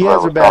he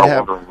has a bad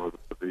habit. I was wondering whether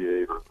it's the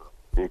V8 or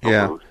the EcoBoost.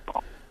 Yeah.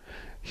 So.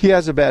 He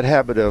has a bad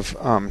habit of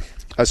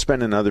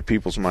spending other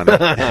people's money.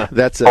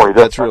 That's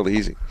real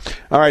easy.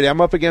 All right, I'm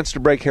up against a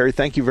break, Harry.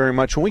 Thank you very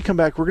much. When we come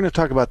back, we're going to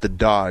talk about the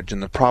Dodge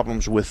and the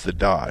problems with the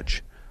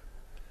Dodge.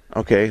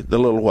 Okay, the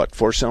little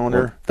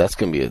 4-cylinder. Well, that's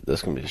going to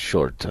be a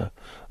short.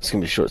 It's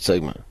going to be a short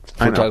segment.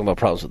 We're talking about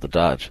problems with the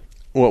Dodge.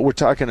 Well, we're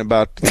talking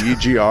about the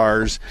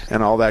EGRs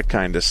and all that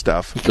kind of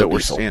stuff that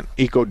we're seeing.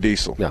 Eco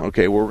Diesel. Yeah.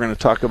 Okay, well, we're going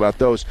to talk about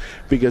those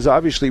because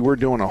obviously we're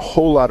doing a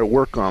whole lot of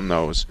work on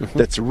those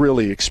that's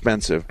really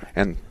expensive,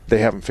 and they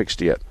haven't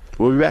fixed yet.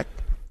 We'll be back.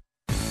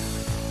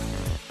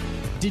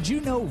 Did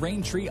you know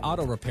Raintree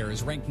Auto Repair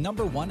is ranked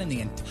 #1 in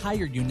the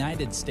entire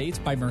United States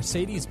by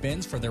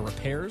Mercedes-Benz for their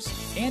repairs?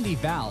 Andy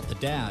Val, the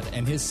dad,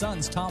 and his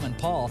sons Tom and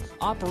Paul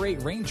operate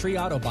Raintree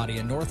Auto Body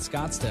in North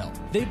Scottsdale.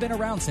 They've been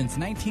around since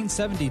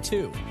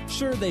 1972.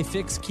 Sure, they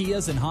fix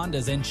Kias and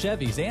Hondas and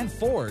Chevys and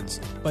Fords,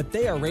 but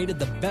they are rated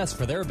the best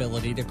for their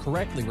ability to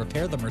correctly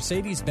repair the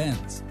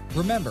Mercedes-Benz.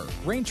 Remember,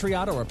 Raintree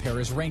Auto Repair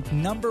is ranked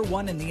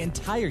 #1 in the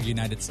entire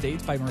United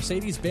States by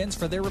Mercedes-Benz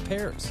for their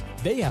repairs.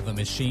 They have a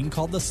machine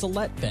called the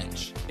Select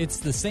Bench. It's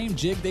the same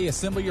jig they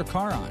assemble your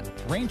car on.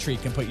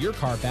 Raintree can put your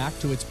car back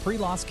to its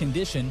pre-loss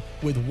condition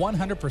with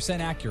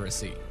 100%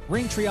 accuracy.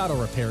 Raintree Auto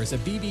Repair is a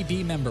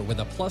BBB member with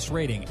a plus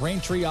rating.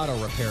 Raintree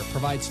Auto Repair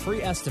provides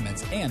free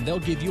estimates, and they'll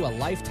give you a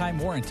lifetime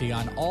warranty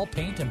on all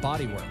paint and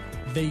bodywork.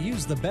 They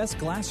use the best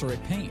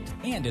Glaceric paint,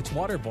 and it's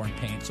waterborne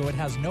paint, so it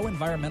has no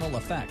environmental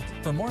effect.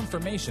 For more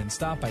information,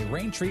 stop by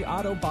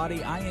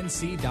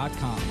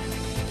RaintreeAutoBodyInc.com.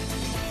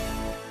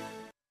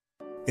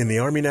 In the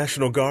Army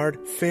National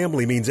Guard,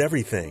 family means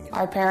everything.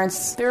 Our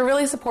parents, they were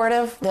really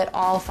supportive that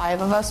all 5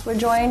 of us would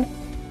join.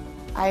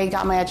 I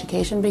got my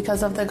education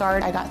because of the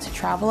Guard. I got to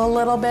travel a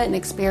little bit and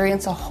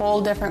experience a whole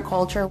different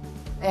culture.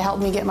 It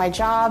helped me get my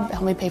job,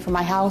 helped me pay for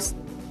my house.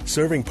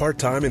 Serving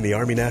part-time in the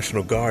Army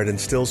National Guard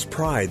instills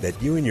pride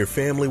that you and your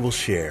family will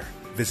share.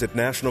 Visit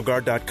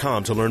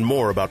NationalGuard.com to learn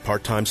more about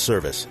part-time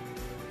service.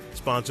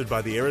 Sponsored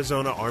by the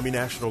Arizona Army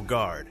National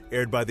Guard.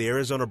 Aired by the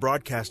Arizona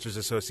Broadcasters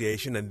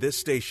Association and this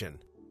station.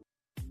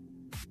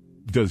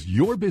 Does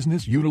your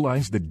business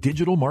utilize the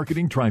digital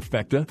marketing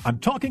trifecta? I'm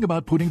talking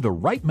about putting the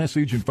right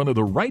message in front of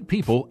the right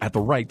people at the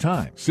right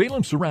time.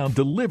 Salem Surround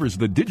delivers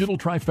the digital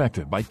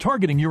trifecta by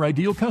targeting your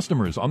ideal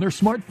customers on their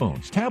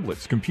smartphones,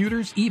 tablets,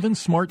 computers, even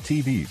smart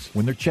TVs,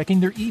 when they're checking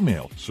their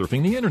email,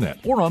 surfing the internet,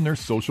 or on their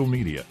social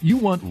media. You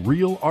want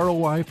real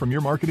ROI from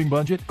your marketing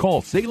budget?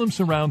 Call Salem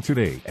Surround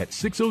today at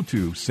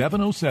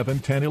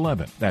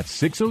 602-707-1011. That's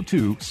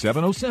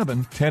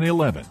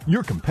 602-707-1011.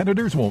 Your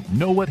competitors won't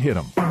know what hit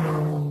them.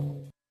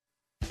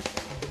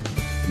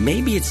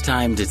 Maybe it's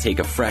time to take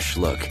a fresh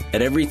look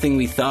at everything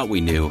we thought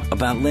we knew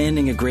about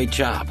landing a great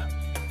job.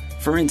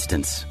 For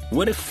instance,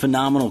 what if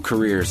phenomenal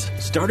careers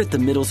start at the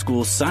middle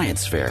school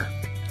science fair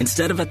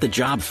instead of at the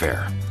job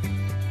fair?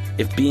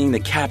 If being the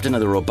captain of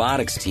the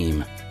robotics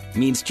team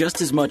means just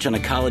as much on a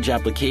college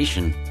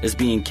application as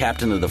being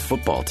captain of the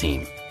football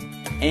team.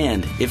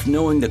 And if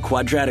knowing the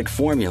quadratic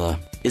formula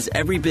is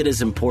every bit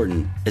as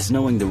important as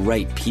knowing the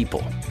right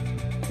people.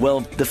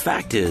 Well, the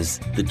fact is,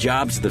 the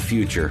jobs of the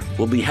future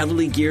will be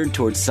heavily geared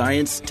towards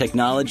science,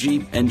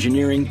 technology,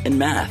 engineering, and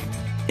math.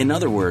 In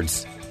other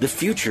words, the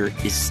future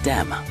is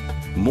STEM.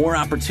 More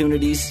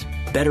opportunities,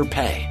 better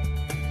pay.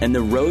 And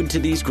the road to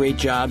these great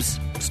jobs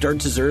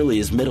starts as early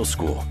as middle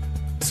school.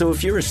 So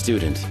if you're a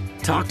student,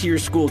 talk to your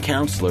school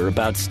counselor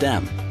about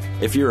STEM.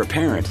 If you're a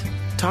parent,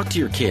 talk to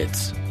your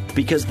kids.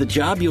 Because the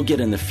job you'll get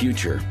in the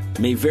future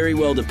may very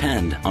well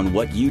depend on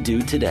what you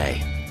do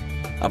today.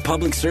 A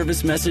public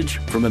service message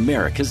from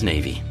America's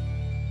Navy.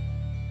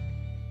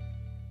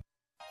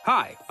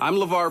 Hi, I'm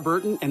LeVar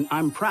Burton, and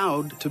I'm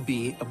proud to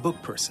be a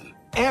book person.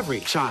 Every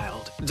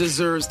child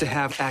deserves to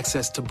have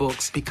access to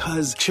books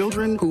because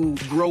children who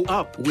grow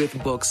up with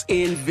books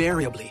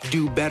invariably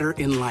do better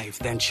in life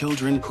than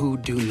children who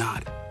do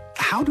not.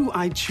 how do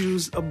I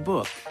choose a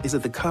book? Is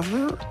it the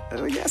cover?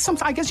 Yeah,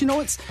 I guess,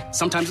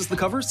 sometimes it's the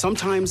cover,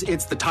 sometimes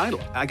it's the title.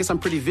 I guess I'm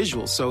pretty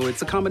visual, so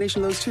it's a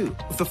combination of those two.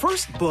 The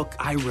first book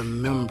I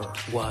remember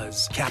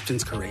was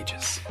Captains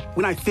Courageous.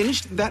 When I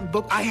finished that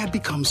book, I had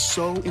become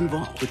so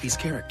involved with these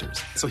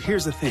characters. So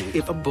here's the thing.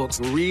 If a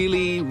book's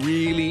really,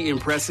 really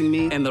impressing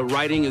me and the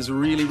writing is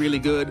really, really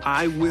good,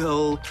 I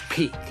will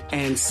peek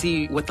and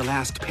see what the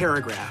last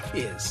paragraph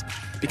is.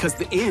 Because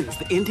the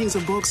endings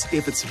of books,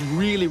 if it's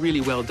really,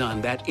 really well done,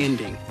 that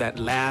ending, that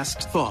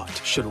last thought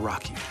should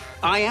rock you.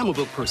 I am a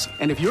book person,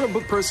 and if you're a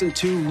book person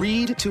too,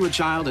 read to a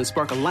child and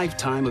spark a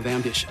lifetime of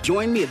ambition.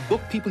 Join me at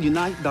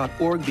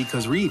bookpeopleunite.org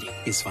because reading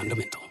is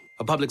fundamental.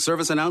 A public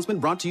service announcement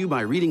brought to you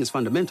by Reading is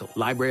Fundamental,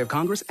 Library of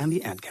Congress, and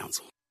the Ad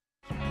Council.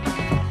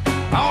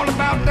 All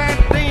about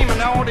that demon,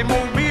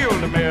 automobile,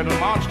 the metal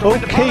monster.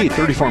 Okay,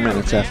 34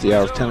 minutes after the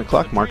hour of 10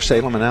 o'clock. Mark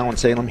Salem and Alan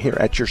Salem here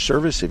at your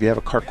service. If you have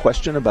a car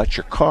question about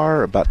your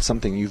car, about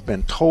something you've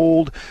been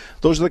told,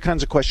 those are the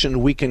kinds of questions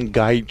we can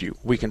guide you.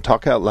 We can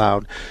talk out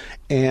loud.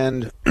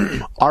 And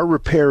our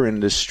repair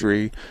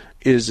industry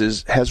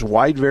has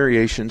wide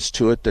variations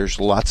to it. There's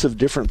lots of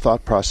different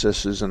thought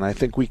processes, and I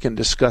think we can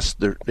discuss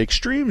the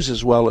extremes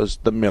as well as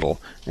the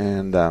middle.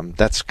 And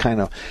that's kind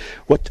of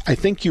what I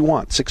think you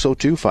want.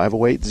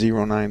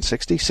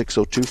 602-508-0960,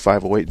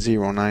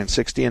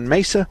 602-508-0960. In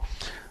Mesa,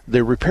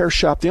 the repair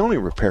shop, the only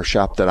repair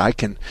shop that I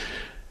can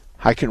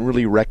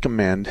really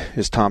recommend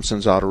is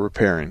Thompson's Auto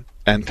Repairing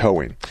and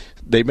Towing.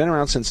 They've been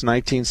around since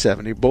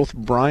 1970. Both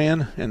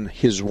Brian and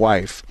his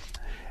wife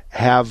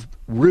have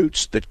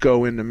roots that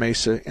go into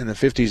Mesa in the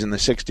 50s and the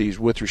 60s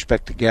with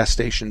respect to gas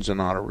stations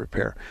and auto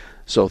repair.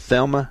 So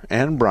Thelma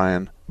and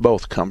Brian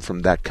both come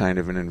from that kind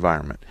of an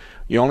environment.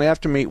 You only have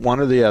to meet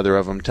one or the other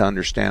of them to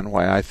understand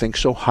why I think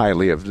so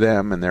highly of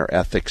them and their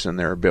ethics and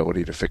their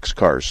ability to fix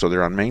cars. So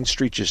they're on Main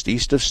Street just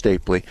east of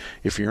Stapley.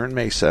 If you're in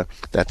Mesa,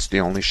 that's the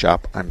only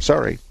shop.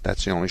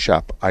 That's the only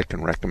shop I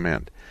can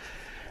recommend.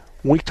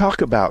 We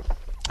talk about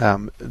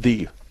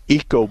the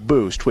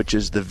EcoBoost, which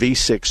is the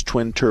V6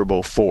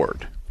 twin-turbo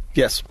Ford.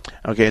 Yes.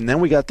 Okay, and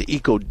then we got the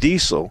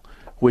EcoDiesel,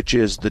 which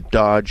is the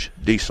Dodge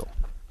diesel.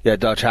 Yeah,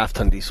 Dodge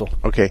half-ton diesel.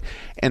 Okay,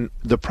 and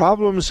the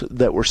problems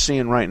that we're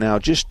seeing right now,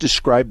 just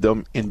describe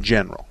them in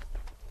general.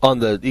 On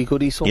the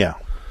EcoDiesel? Yeah.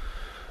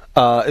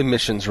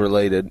 Emissions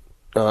related.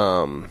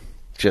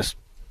 Just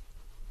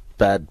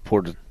bad,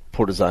 poor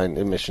design,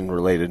 emission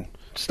related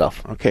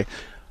stuff. Okay.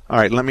 All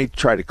right, let me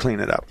try to clean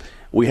it up.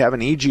 We have an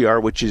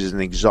EGR, which is an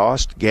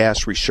exhaust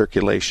gas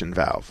recirculation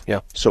valve.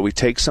 Yeah. So we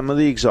take some of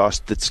the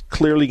exhaust that's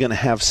clearly going to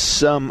have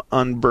some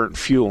unburnt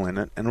fuel in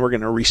it, and we're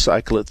going to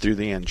recycle it through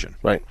the engine.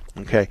 Right.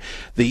 Okay.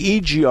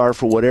 The EGR,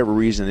 for whatever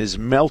reason, is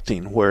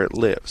melting where it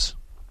lives,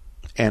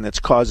 and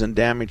it's causing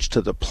damage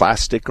to the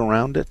plastic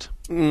around it.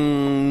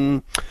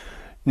 No,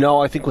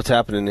 I think what's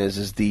happening is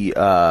it's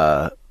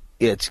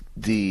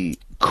the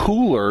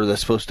cooler that's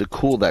supposed to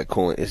cool that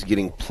coolant is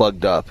getting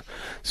plugged up,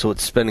 so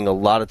it's spending a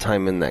lot of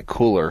time in that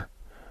cooler.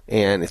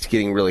 And it's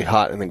getting really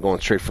hot, and then going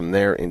straight from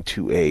there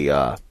into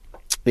a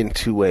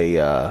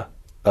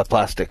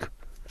plastic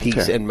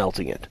piece and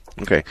melting it.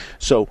 Okay,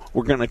 so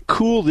we're going to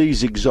cool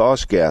these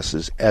exhaust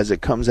gases as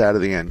it comes out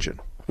of the engine,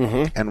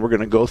 and we're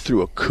going to go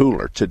through a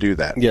cooler to do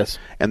that. Yes,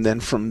 and then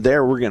from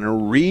there we're going to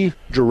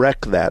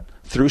redirect that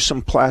through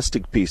some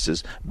plastic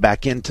pieces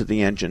back into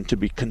the engine to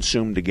be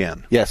consumed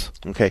again. Yes.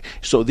 Okay,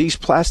 so these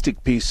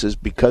plastic pieces,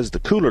 because the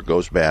cooler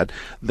goes bad,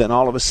 then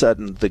all of a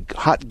sudden the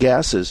hot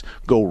gases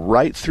go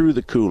right through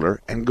the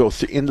cooler and go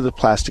into the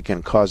plastic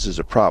and causes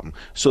a problem.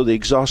 So the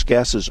exhaust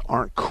gases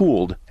aren't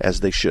cooled as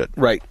they should.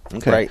 Right.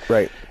 Okay.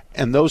 Right.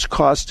 And those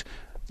cost,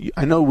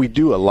 I know we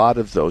do a lot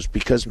of those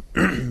because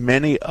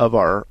many of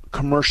our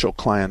commercial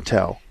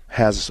clientele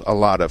has a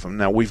lot of them.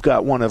 Now, we've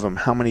got one of them.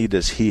 How many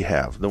does he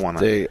have? The one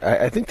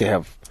I think they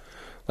have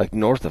like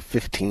north of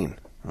 15.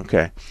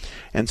 Okay.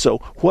 And so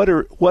what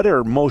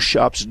are most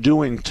shops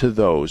doing to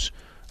those,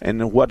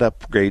 and what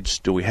upgrades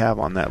do we have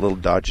on that little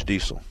Dodge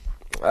diesel?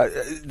 I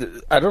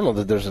don't know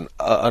that there's an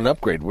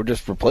upgrade. We're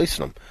just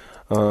replacing them.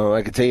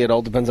 I can tell you it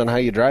all depends on how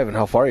you drive and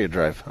how far you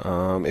drive.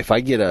 If I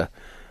get a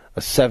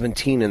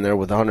 17 in there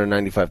with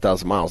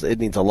 195,000 miles, it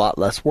needs a lot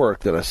less work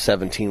than a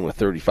 17 with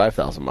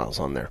 35,000 miles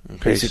on there.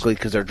 Okay. Basically,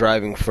 because they're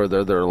driving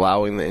further, they're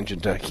allowing the engine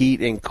to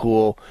heat and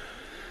cool,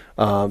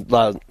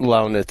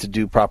 allowing it to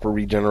do proper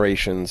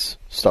regenerations,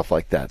 stuff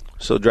like that.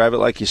 So drive it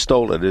like you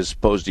stole it as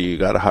opposed to you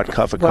got a hot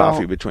cup of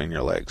coffee between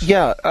your legs.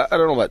 Yeah, I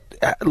don't know about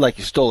like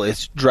you stole it.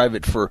 It's drive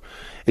it for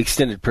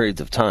extended periods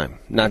of time,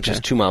 not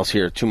just 2 miles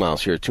here, 2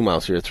 miles here, 2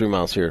 miles here, 3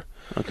 miles here.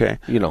 Okay.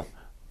 You know.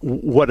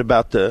 What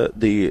about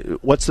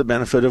what's the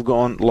benefit of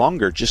going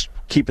longer? Just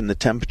keeping the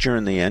temperature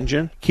in the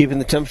engine? Keeping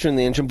the temperature in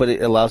the engine, but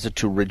it allows it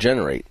to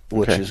regenerate,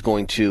 which is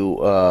going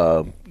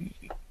to,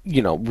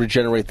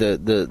 regenerate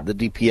the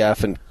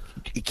DPF, and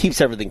it keeps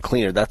everything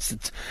cleaner. That's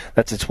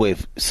its way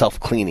of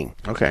self-cleaning.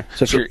 Okay.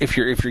 So if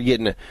you're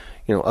getting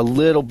a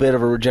little bit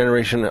of a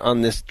regeneration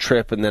on this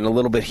trip, and then a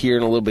little bit here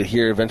and a little bit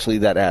here, eventually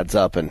that adds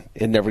up, and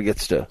it never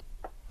gets to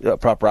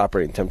proper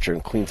operating temperature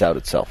and cleans out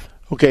itself.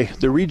 Okay,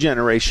 the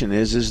regeneration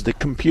is the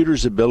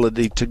computer's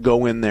ability to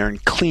go in there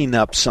and clean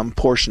up some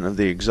portion of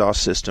the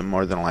exhaust system,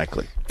 more than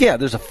likely. Yeah,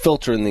 there's a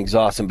filter in the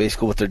exhaust, and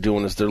basically what they're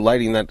doing is they're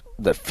lighting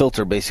that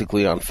filter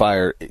basically on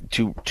fire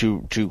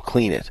to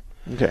clean it.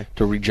 Okay.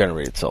 To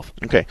regenerate itself.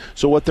 Okay.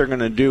 So what they're going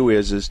to do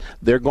is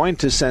they're going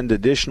to send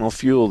additional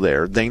fuel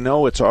there. They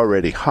know it's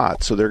already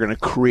hot, so they're going to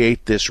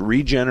create this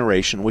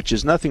regeneration, which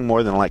is nothing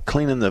more than like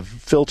cleaning the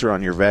filter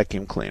on your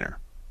vacuum cleaner.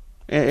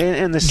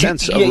 In the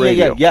sense of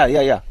radio.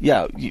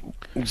 Yeah.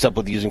 Except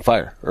with using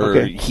fire or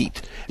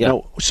heat. Yeah.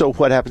 Now, so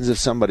what happens if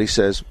somebody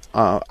says,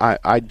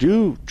 I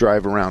do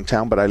drive around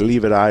town, but I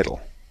leave it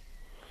idle?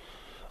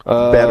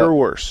 Better or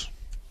worse?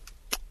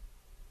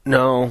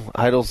 No,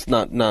 idle's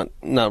not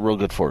real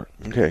good for it.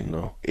 Okay.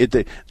 No.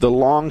 The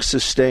long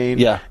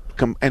sustained,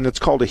 and it's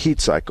called a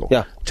heat cycle.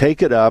 Yeah.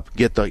 Take it up,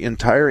 get the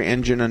entire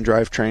engine and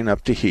drivetrain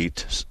up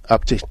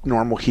to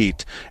normal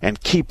heat,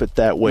 and keep it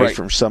that way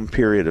for some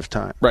period of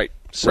time. Right.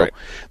 So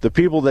the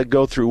people that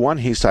go through one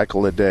heat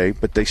cycle a day,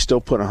 but they still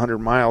put 100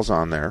 miles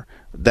on there,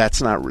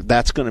 that's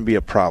going to be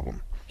a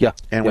problem. Yeah.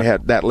 And we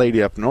had that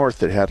lady up north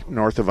that had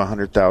north of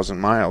 100,000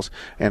 miles,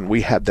 and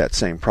we had that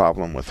same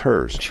problem with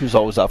hers. She was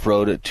always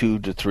off-road at 2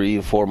 to 3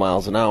 or 4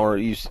 miles an hour,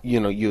 you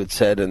had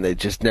said, and it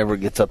just never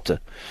gets up to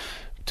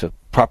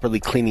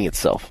properly cleaning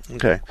itself.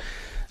 Okay.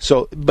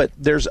 So, but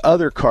there's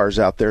other cars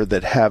out there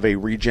that have a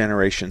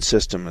regeneration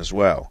system as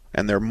well,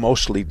 and they're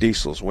mostly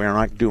diesels. We're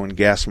not doing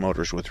gas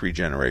motors with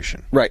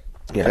regeneration. Right.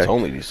 Yeah, it's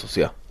only diesels,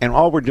 yeah. And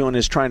all we're doing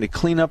is trying to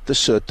clean up the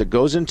soot that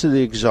goes into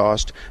the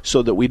exhaust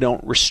so that we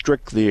don't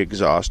restrict the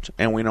exhaust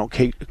and we don't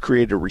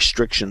create a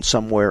restriction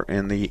somewhere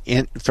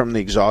from the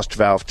exhaust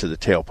valve to the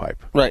tailpipe.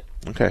 Right.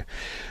 Okay.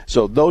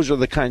 So those are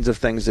the kinds of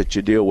things that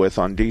you deal with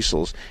on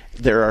diesels.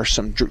 There are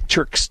some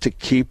tricks to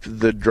keep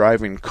the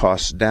driving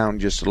costs down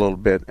just a little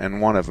bit, and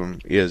one of them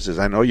is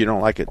I know you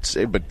don't like it,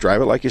 but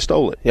drive it like you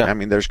stole it. Yeah. I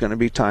mean, there's going to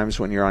be times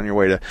when you're on your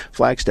way to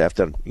Flagstaff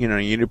that you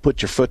need to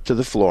put your foot to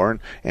the floor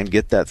and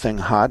get that thing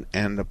hot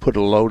and put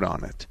a load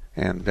on it.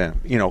 And,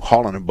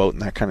 hauling a boat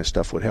and that kind of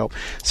stuff would help.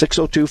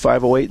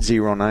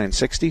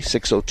 602-508-0960,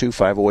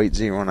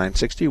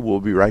 602-508-0960. We'll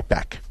be right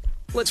back.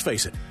 Let's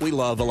face it, we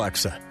love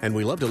Alexa, and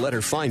we love to let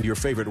her find your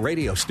favorite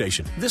radio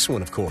station. This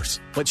one, of course.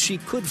 But she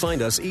could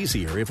find us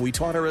easier if we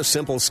taught her a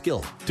simple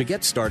skill. To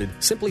get started,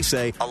 simply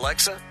say,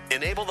 Alexa,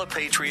 enable the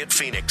Patriot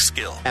Phoenix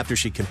skill. After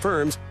she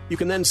confirms, you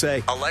can then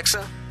say,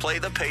 Alexa, play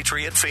the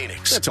Patriot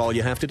Phoenix. That's all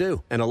you have to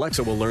do, and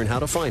Alexa will learn how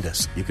to find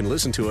us. You can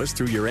listen to us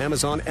through your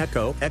Amazon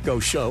Echo, Echo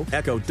Show,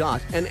 Echo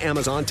Dot, and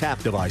Amazon Tap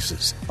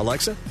devices.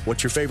 Alexa,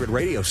 what's your favorite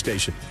radio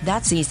station?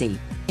 That's easy.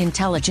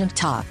 Intelligent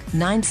Talk,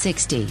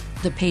 960,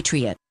 The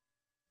Patriot.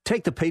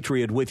 Take the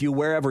Patriot with you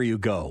wherever you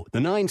go. The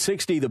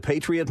 960 The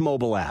Patriot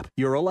mobile app,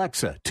 your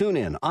Alexa,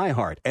 TuneIn,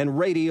 iHeart, and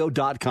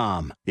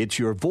radio.com. It's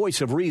your voice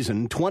of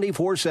reason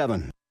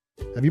 24/7.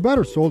 Have you bought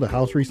or sold a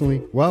house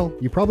recently? Well,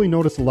 you probably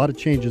noticed a lot of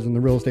changes in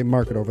the real estate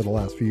market over the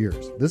last few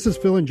years. This is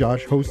Phil and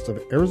Josh, hosts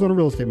of Arizona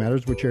Real Estate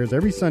Matters, which airs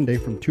every Sunday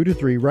from 2 to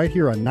 3 right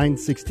here on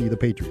 960 The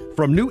Patriot.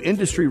 From new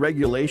industry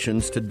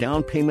regulations to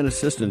down payment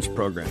assistance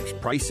programs,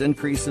 price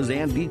increases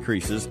and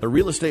decreases, the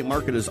real estate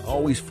market is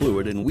always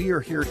fluid, and we are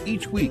here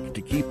each week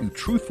to keep you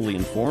truthfully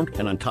informed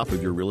and on top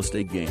of your real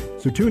estate game.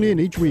 So tune in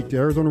each week to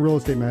Arizona Real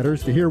Estate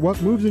Matters to hear what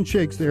moves and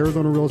shakes the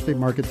Arizona real estate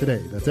market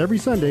today. That's every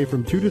Sunday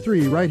from 2 to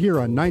 3 right here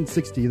on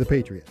 960 The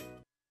Patriot.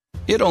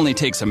 It only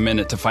takes a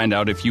minute to find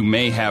out if you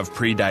may have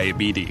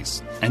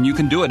prediabetes, and you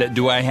can do it at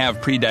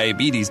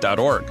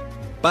doihaveprediabetes.org.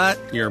 But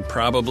you're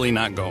probably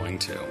not going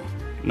to.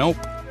 Nope.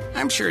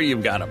 I'm sure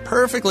you've got a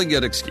perfectly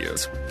good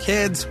excuse.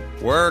 Kids,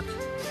 work.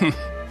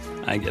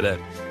 I get it.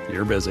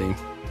 You're busy.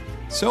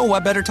 So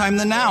what better time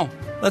than now?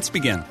 Let's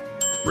begin.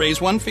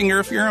 Raise one finger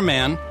if you're a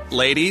man.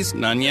 Ladies,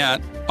 none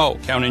yet. Oh,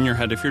 count in your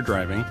head if you're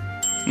driving.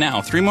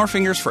 Now, 3 more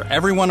fingers for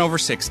everyone over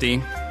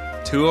 60,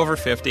 2 over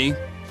 50,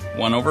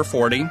 1 over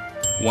 40,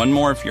 1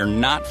 more if you're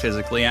not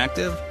physically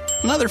active,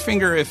 another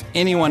finger if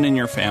anyone in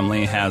your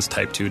family has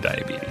type 2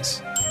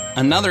 diabetes,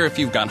 another if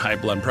you've got high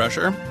blood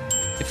pressure.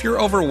 If you're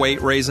overweight,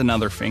 raise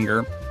another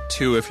finger,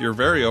 2 if you're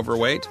very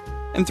overweight,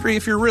 and 3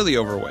 if you're really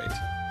overweight.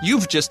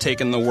 You've just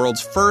taken the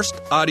world's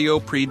first audio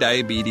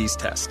prediabetes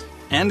test.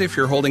 And if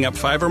you're holding up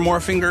 5 or more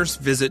fingers,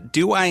 visit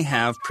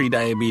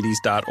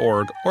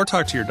doihaveprediabetes.org or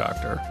talk to your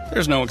doctor.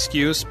 There's no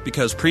excuse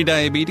because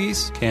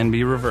prediabetes can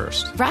be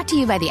reversed. Brought to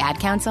you by the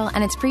Ad Council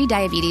and its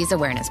pre-diabetes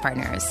awareness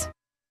partners.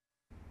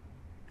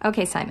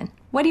 Okay, Simon,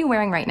 what are you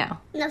wearing right now?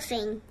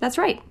 Nothing. That's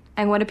right.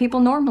 And what do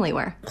people normally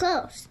wear?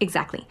 Clothes.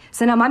 Exactly.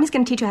 So now Mommy's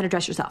going to teach you how to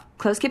dress yourself.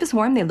 Clothes keep us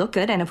warm, they look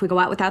good, and if we go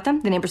out without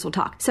them, the neighbors will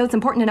talk. So it's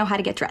important to know how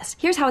to get dressed.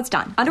 Here's how it's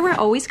done. Underwear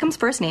always comes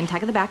first, name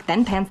tag at the back,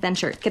 then pants, then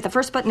shirt. Get the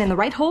first button in the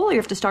right hole or you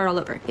have to start all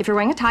over. If you're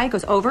wearing a tie, it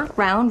goes over,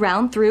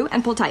 round, through,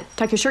 and pull tight.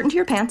 Tuck your shirt into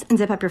your pants and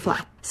zip up your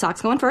fly.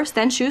 Socks going first,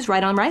 then shoes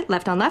right on right,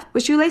 left on left.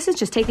 With shoelaces,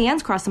 just take the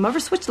ends, cross them over,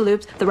 switch the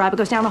loops. The rabbit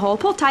goes down the hole,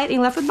 pull tight, and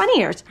you're left with bunny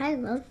ears. I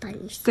love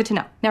bunnies. Good to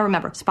know. Now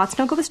remember, spots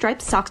don't go with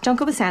stripes, socks don't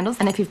go with sandals,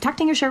 and if you've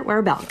tucked in your shirt, wear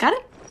a belt. Got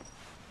it?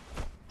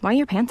 Why are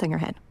your pants on your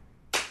head?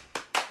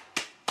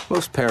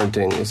 Most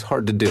parenting is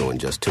hard to do in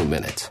just 2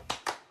 minutes.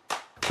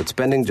 but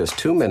spending just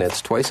 2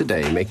 minutes twice a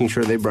day making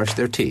sure they brush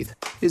their teeth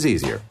is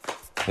easier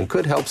and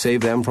could help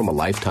save them from a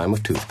lifetime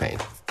of tooth pain.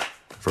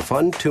 For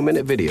fun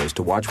 2-minute videos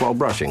to watch while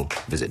brushing,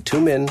 visit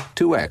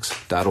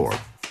 2min2x.org.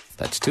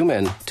 That's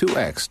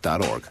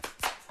 2min2x.org.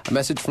 A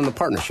message from the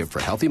Partnership for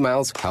Healthy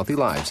Mouths, Healthy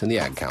Lives, and the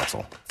Ad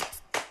Council.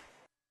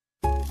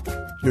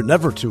 You're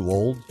never too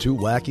old, too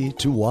wacky,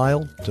 too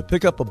wild to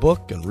pick up a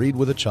book and read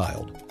with a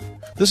child.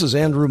 This is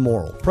Andrew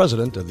Morrill,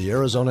 president of the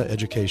Arizona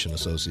Education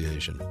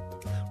Association.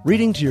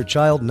 Reading to your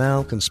child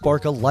now can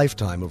spark a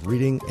lifetime of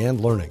reading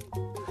and learning.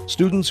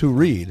 Students who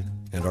read,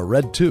 and are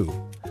read to,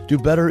 do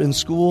better in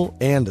school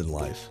and in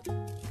life.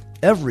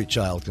 Every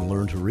child can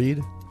learn to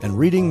read, and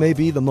reading may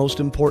be the most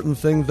important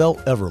thing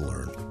they'll ever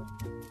learn.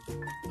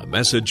 A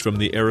message from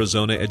the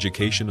Arizona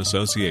Education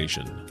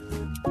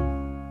Association.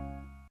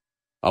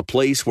 A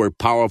place where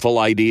powerful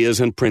ideas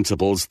and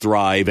principles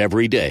thrive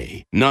every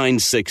day.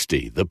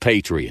 960 The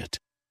Patriot.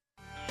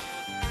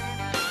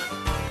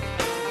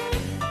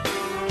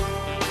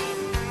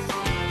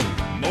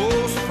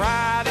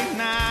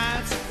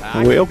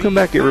 Welcome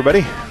back,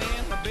 everybody.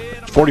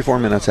 44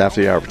 minutes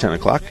after the hour of 10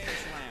 o'clock.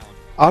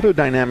 Auto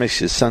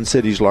Dynamics is Sun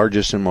City's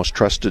largest and most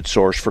trusted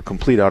source for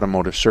complete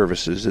automotive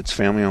services. It's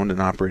family-owned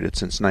and operated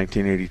since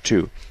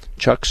 1982.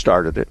 Chuck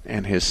started it,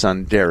 and his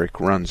son Derek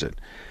runs it.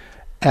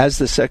 As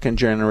the second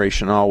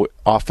generation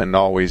often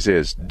always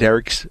is,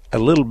 Derek's a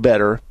little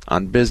better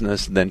on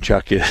business than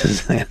Chuck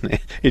is. And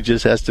it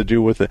just has to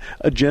do with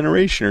a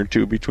generation or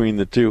two between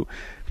the two.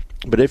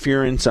 But if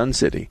you're in Sun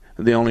City,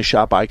 the only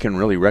shop I can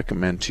really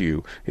recommend to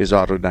you is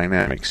Auto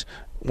Dynamics.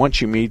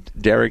 Once you meet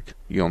Derek,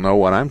 you'll know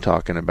what I'm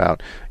talking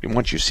about. And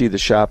once you see the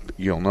shop,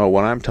 you'll know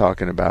what I'm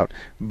talking about.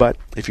 But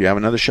if you have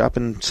another shop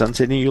in Sun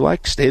City you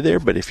like, stay there.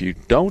 But if you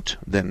don't,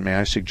 then may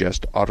I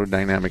suggest Auto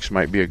Dynamics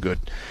might be a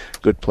good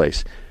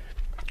place.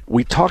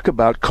 We talk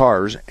about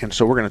cars, and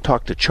so we're going to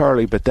talk to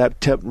Charlie, but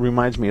that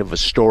reminds me of a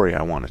story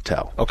I want to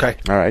tell. Okay.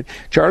 All right.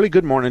 Charlie,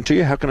 good morning to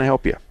you. How can I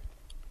help you?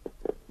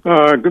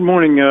 Good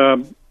morning.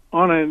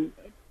 On a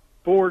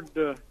Ford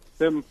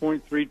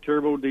 7.3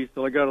 turbo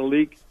diesel, I got a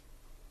leak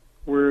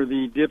where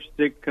the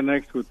dipstick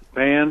connects with the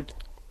pan.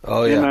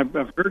 Oh, yeah. And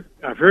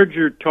I've heard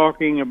you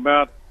talking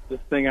about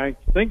this thing. I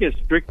think it's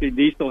Strictly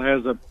Diesel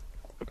has a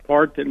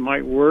part that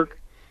might work.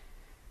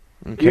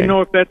 Okay. Do you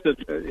know if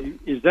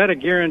is that a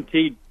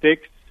guaranteed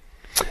fix?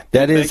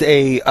 That is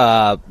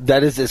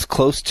as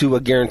close to a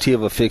guarantee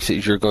of a fix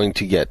as you're going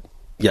to get.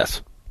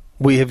 Yes.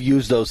 We have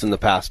used those in the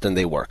past and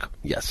they work.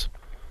 Yes.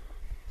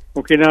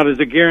 Okay, now does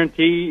the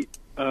guarantee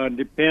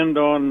depend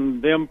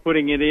on them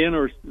putting it in,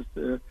 or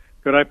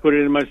could I put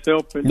it in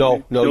myself?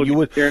 No, you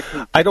would.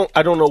 I don't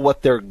know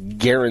what their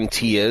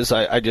guarantee is.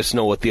 I just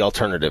know what the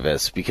alternative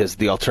is, because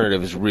the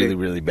alternative is really,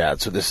 really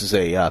bad. So this is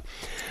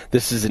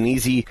an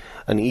easy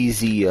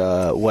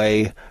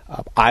way.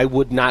 I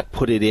would not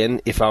put it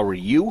in if I were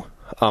you.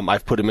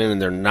 I've put them in,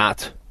 and they're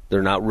not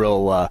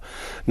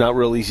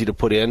real easy to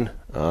put in.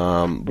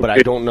 But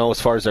I don't know as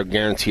far as their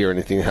guarantee or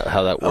anything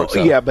how that works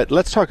out. Yeah, but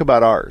let's talk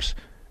about ours.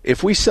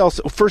 If we sell,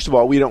 first of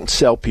all, we don't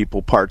sell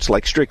people parts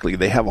like Strictly.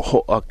 They have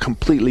a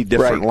completely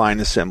different line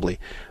assembly.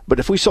 But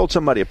if we sold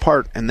somebody a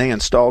part and they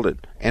installed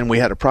it and we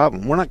had a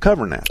problem, we're not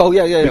covering that. Oh,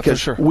 yeah,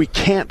 because for sure. We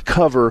can't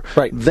cover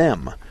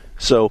them.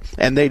 So,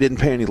 and they didn't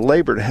pay any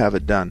labor to have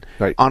it done.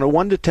 Right. On a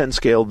 1 to 10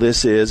 scale,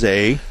 this is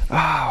a...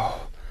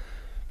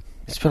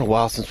 It's been a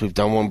while since we've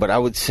done one, but I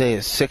would say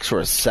a 6 or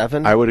a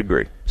 7. I would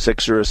agree.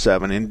 6 or a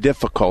 7 in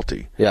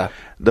difficulty. Yeah.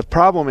 The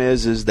problem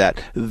is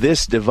that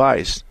this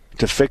device,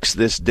 to fix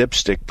this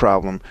dipstick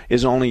problem,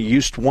 is only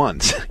used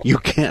once. You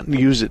can't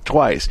use it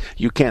twice.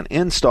 You can't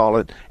install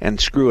it and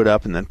screw it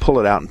up and then pull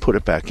it out and put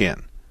it back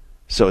in.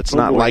 So it's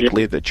not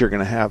likely that you're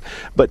going to have...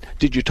 But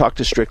did you talk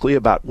to Strictly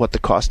about what the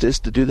cost is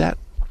to do that?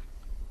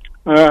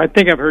 I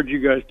think I've heard you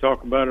guys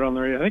talk about it on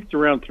the radio. I think it's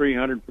around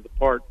 $300 for the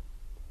part.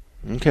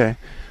 Okay.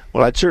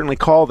 Well, I'd certainly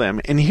call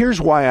them. And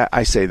here's why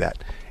I say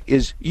that,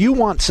 is you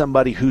want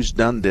somebody who's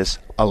done this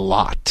a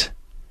lot.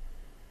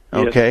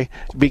 Okay?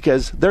 Yes.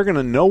 Because they're going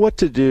to know what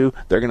to do.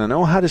 They're going to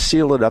know how to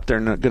seal it up.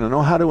 They're going to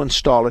know how to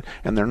install it.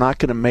 And they're not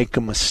going to make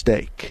a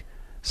mistake.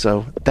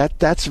 So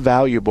that's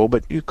valuable.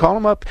 But you call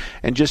them up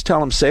and just tell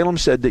them Salem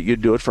said that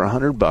you'd do it for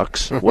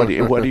 $100.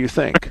 What do you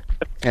think?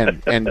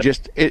 And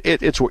just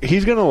it's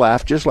he's going to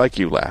laugh just like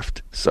you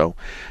laughed. So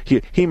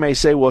he may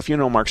say, well, if you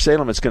know Mark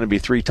Salem, it's going to be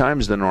 3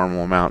 times the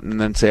normal amount, and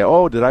then say,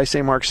 oh, did I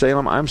say Mark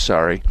Salem? I'm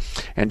sorry,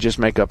 and just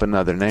make up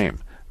another name.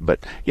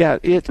 But yeah,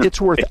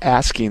 it's worth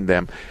asking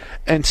them.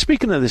 And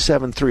speaking of the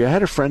 7.3, I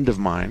had a friend of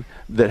mine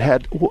that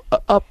had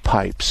up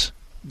pipes.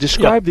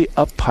 Describe the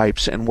up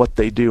pipes and what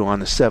they do on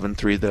the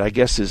 7.3 that I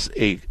guess is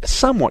a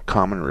somewhat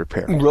common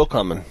repair. Real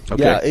common.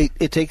 Okay. Yeah,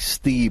 it takes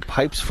the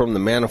pipes from the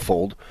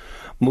manifold,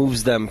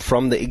 moves them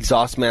from the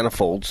exhaust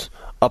manifolds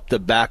up the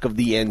back of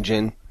the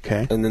engine,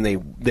 and then they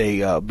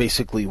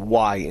basically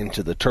Y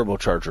into the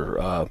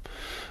turbocharger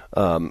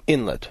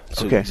inlet,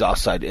 so the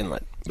exhaust side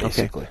inlet,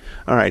 basically. Okay.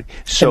 All right.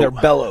 So and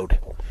they're bellowed.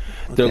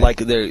 They're like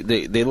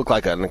they look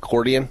like an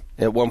accordion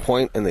at one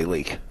point, and they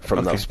leak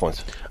from those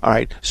points. All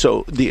right.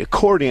 So the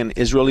accordion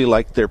is really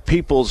like their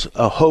people's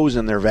hose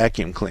in their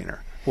vacuum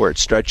cleaner, where it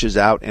stretches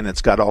out and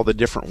it's got all the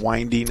different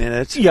winding in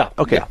it. Yeah.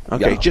 Okay. Yeah.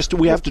 Okay. Yeah. Just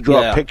we have to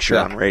draw a picture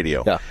on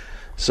radio. Yeah.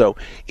 So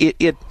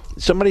it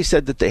somebody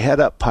said that they had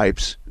up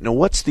pipes. Now,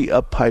 what's the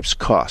up pipes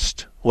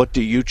cost? What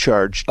do you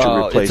charge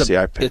to replace the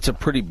iPad? It's a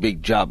pretty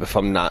big job, if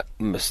I'm not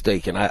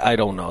mistaken. I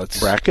don't know. It's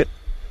bracket.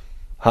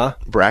 Huh?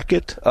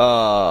 Bracket?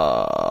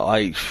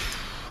 I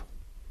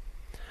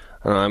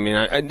mean,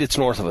 it's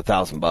north of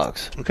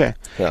 $1,000. Okay.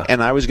 Yeah.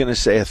 And I was going to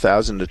say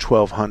 1,000 to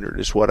 1,200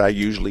 is what I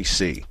usually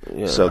see.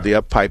 Yeah. So the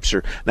up pipes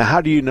are now.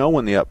 How do you know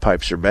when the up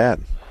pipes are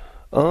bad?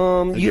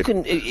 You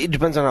can. It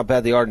depends on how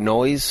bad they are.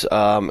 Noise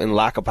and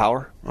lack of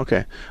power.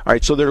 Okay. All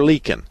right. So they're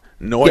leaking.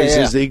 Noise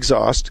Yeah. is the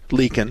exhaust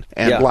leaking,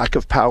 and lack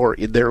of power,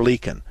 they're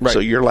leaking. Right. So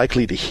you're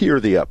likely to hear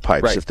the up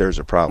pipes if there's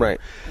a problem. Right.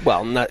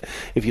 Well, not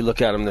if you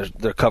look at them,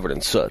 they're covered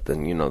in soot,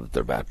 then you know that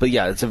they're bad. But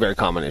yeah, it's a very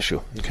common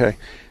issue. Okay.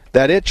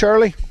 That it,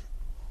 Charlie?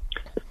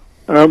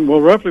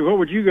 Well, roughly, what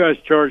would you guys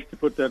charge to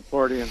put that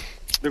part in?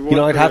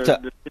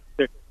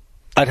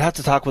 I'd have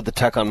to talk with the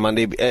tech on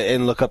Monday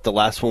and look up the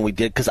last one we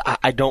did, because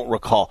I don't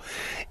recall.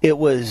 It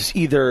was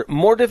either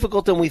more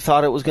difficult than we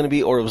thought it was going to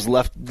be, or it was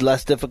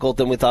less difficult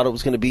than we thought it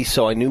was going to be.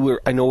 So I know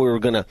we were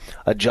going to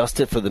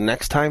adjust it for the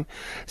next time.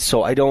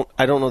 So I don't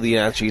know the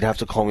answer. You'd have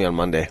to call me on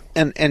Monday.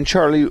 And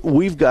Charlie,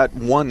 we've got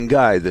one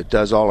guy that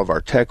does all of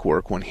our tech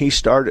work. When he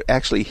started,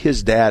 actually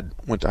his dad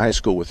went to high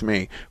school with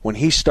me. When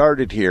he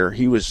started here,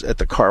 he was at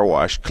the car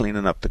wash,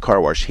 cleaning up the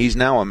car wash. He's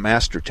now a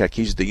master tech.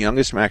 He's the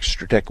youngest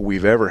master tech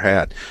we've ever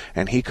had.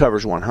 And he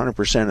covers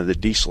 100% of the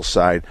diesel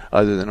side,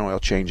 other than oil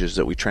changes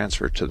that we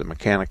transfer to the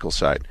mechanical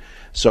side.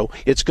 So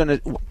it's going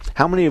to,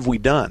 how many have we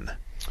done?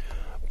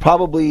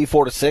 Probably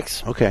 4 to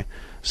 6. Okay.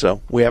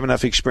 So we have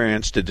enough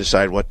experience to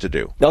decide what to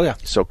do. Oh, yeah.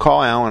 So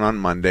call Alan on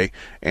Monday,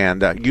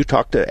 and you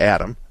talk to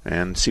Adam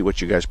and see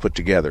what you guys put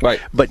together. Right.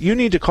 But you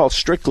need to call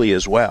Strictly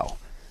as well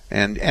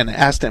and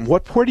ask them,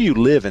 where do you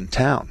live in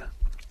town?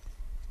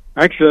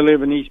 Actually, I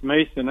live in East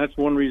Mason. That's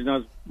one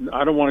reason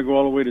I don't want to go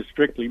all the way to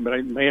Strictly, but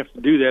I may have to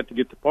do that to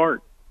get the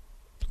part.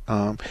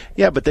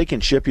 Yeah, but they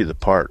can ship you the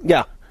part.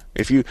 Yeah.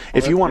 If you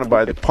want to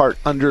buy the part,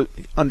 under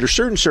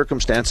certain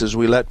circumstances,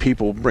 we let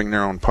people bring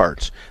their own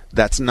parts.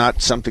 That's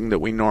not something that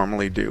we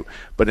normally do.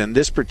 But in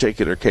this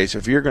particular case,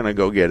 if you're going to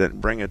go get it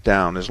and bring it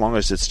down, as long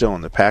as it's still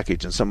in the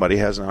package and somebody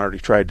hasn't already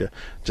tried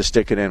to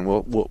stick it in,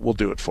 we'll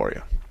do it for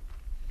you.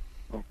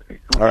 Okay.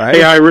 All right.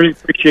 Hey, I really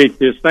appreciate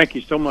this. Thank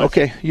you so much.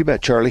 Okay, you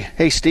bet, Charlie.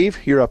 Hey, Steve,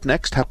 you're up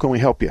next. How can we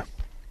help you?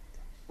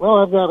 Well,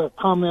 I've got a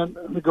comment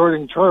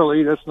regarding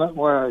Charlie. That's not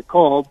why I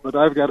called, but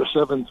I've got a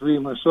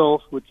 7.3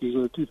 myself, which is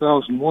a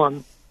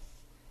 2001,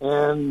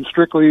 and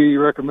Strictly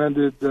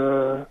recommended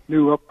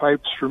new up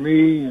pipes for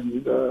me,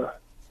 and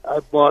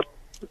I bought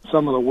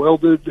some of the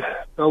welded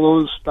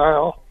bellows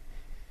style,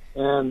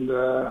 and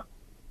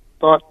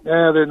thought,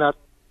 they're not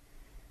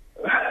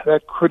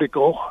that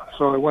critical,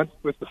 so I went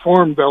with the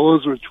form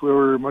bellows, which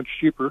were much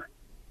cheaper.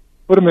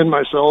 Put them in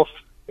myself,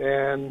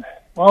 and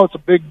while it's a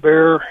big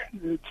bear,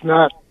 it's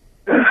not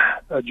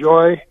a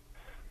joy,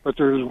 but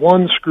there's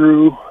one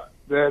screw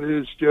that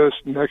is just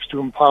next to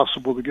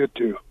impossible to get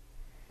to.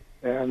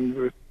 And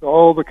with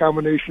all the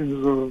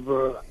combinations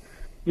of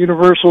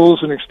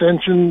universals and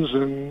extensions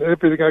and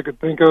everything I could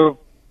think of,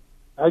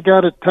 I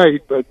got it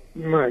tight, but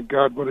my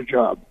God, what a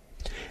job.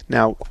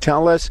 Now,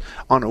 tell us,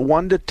 on a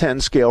 1 to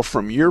 10 scale,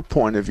 from your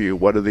point of view,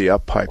 what are the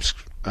up pipes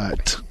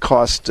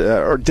cost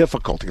or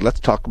difficulty? Let's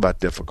talk about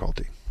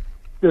difficulty.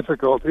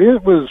 Difficulty.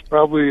 It was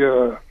probably...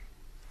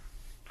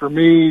 for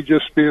me,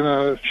 just being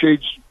a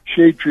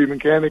shade tree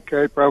mechanic,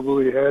 I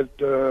probably had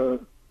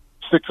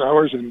 6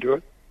 hours into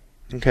it.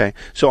 Okay.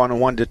 So on a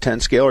 1 to 10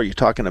 scale, are you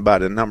talking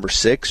about a number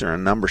 6 or a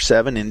number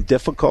 7 in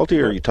difficulty,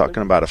 or are you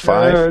talking about a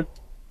 5?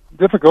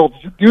 Difficult.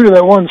 Due to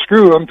that one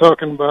screw, I'm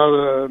talking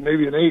about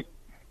maybe an 8.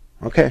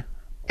 Okay.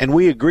 And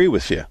we agree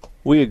with you.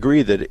 We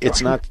agree that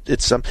it's not,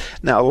 it's some.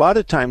 Now, a lot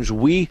of times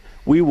we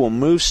will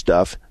move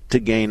stuff to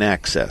gain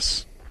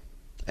access.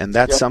 And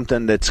that's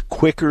something that's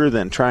quicker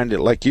than trying to,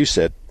 like you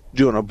said,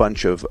 doing a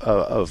bunch of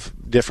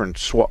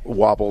different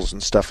wobbles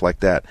and stuff like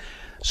that.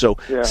 So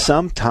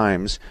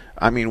sometimes,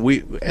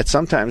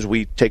 sometimes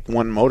we take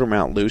one motor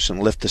mount loose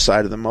and lift the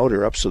side of the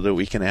motor up so that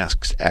we can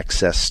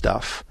access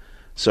stuff.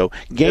 So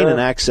gaining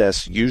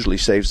access usually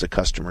saves the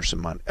customer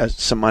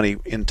some money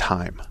in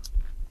time.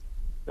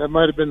 That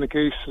might have been the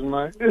case in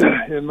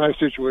my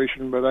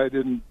situation, but I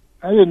didn't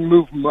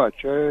move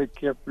much. I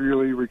can't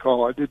really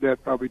recall. I did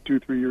that probably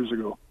 2-3 years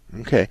ago.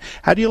 Okay.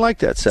 How do you like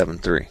that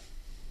 7.3?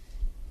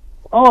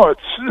 Oh,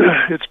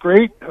 it's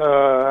great.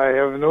 I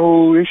have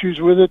no issues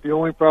with it. The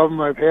only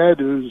problem I've had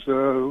is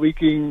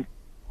leaking.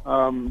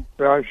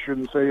 I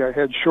shouldn't say I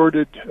had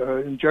shorted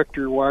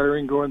injector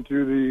wiring going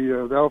through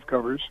the valve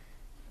covers.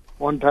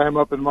 One time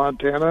up in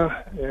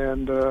Montana,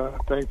 and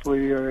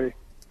thankfully I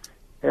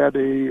had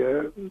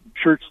a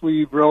shirt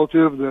sleeve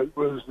relative that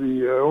was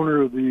the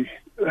owner of the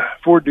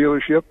Ford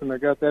dealership, and I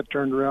got that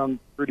turned around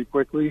pretty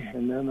quickly.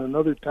 And then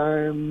another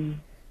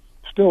time,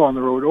 still on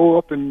the road.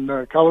 Up in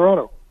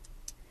Colorado.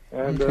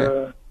 And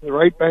the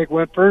right bank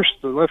went first,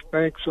 the left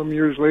bank some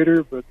years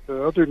later, but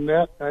other than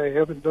that, I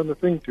haven't done a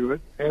thing to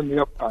it, and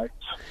the up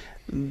pipes.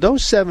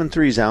 Those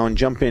 7.3s, Alan,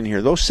 jump in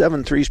here. Those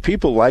 7.3s,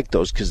 people like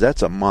those because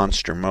that's a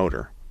monster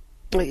motor.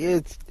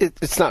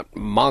 It's not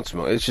monster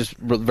motor. It's just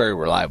very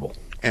reliable.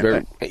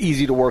 Very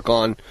easy to work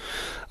on.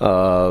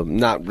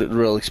 Not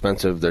real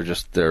expensive.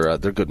 They're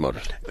good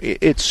motors.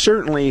 It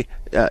certainly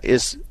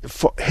is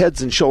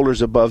heads and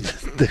shoulders above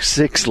the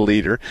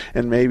 6-liter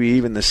and maybe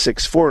even the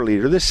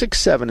 6.4-liter. The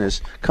 6.7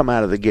 has come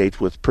out of the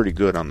gate with pretty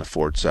good on the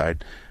Ford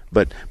side.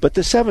 But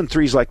the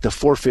 7.3 is like the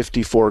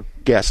 454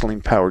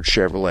 gasoline-powered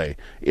Chevrolet.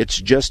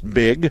 It's just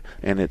big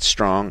and it's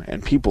strong,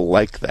 and people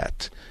like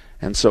that.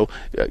 And so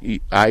you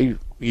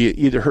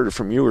either heard it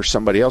from you or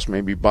somebody else,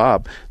 maybe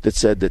Bob, that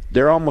said that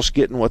they're almost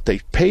getting what they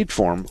paid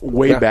for them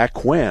way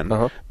back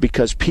when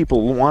because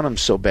people want them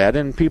so bad,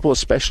 and people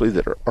especially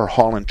that are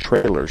hauling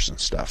trailers and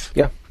stuff.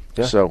 Yeah.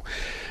 So,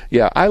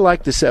 I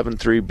like the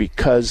 7.3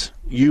 because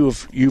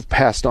you've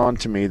passed on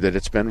to me that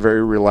it's been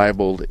very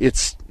reliable.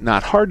 It's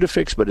not hard to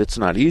fix, but it's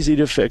not easy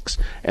to fix.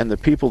 And the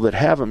people that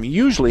have them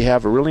usually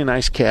have a really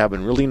nice cab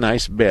and really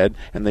nice bed,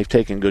 and they've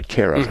taken good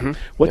care of them.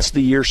 What's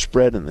the year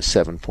spread in the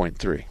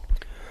 7.3?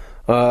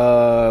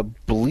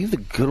 Believe the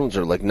good ones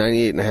are like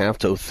 98.5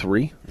 to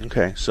 03.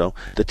 Okay, so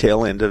the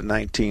tail end of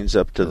 19's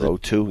up to the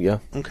 02, yeah.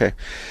 Okay.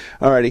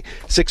 Alrighty.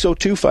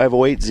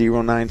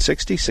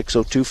 602-508-0960,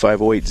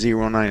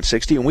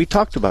 602-508-0960. And we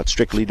talked about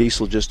Strictly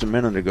Diesel just a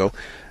minute ago.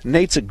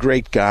 Nate's a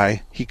great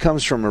guy. He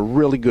comes from a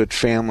really good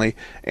family,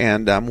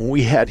 and when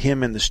we had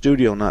him in the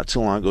studio not too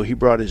long ago, he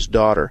brought his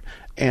daughter,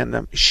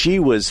 and she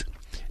was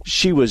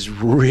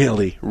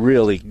really,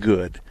 really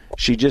good.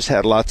 She just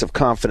had lots of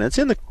confidence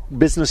in the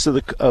business of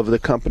the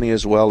company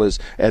as well as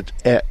at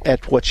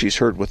what she's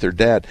heard with her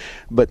dad.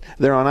 But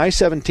they're on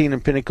I-17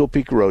 and Pinnacle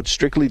Peak Road,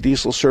 Strictly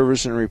Diesel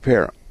Service and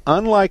Repair.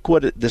 Unlike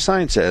what the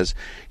sign says,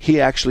 he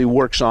actually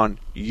works on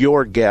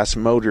your gas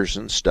motors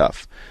and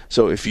stuff.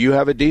 So if you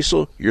have a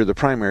diesel, you're the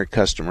primary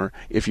customer.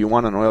 If you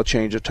want an oil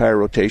change, a tire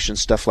rotation,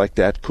 stuff like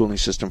that, cooling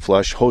system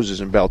flush, hoses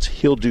and belts,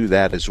 he'll do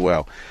that as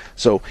well.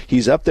 So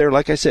he's up there,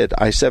 like I said,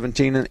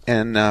 I-17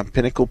 and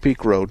Pinnacle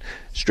Peak Road,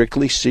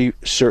 Strictly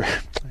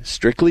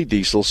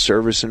Diesel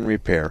Service and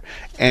Repair.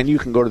 And you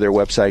can go to their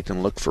website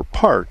and look for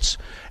parts.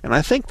 And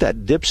I think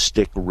that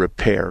dipstick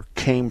repair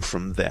came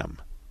from them.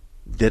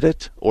 Did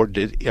it, or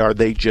are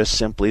they just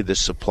simply the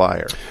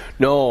supplier?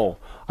 No,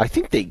 I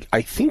think they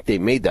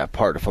made that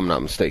part, if I'm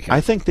not mistaken. I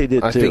think they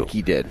did too. I think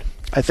he did.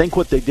 I think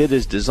what they did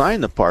is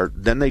design the part,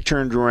 then they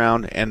turned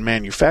around and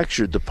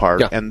manufactured the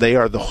part, and they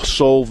are the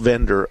sole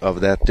vendor of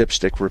that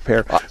dipstick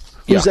repair.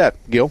 Who's that,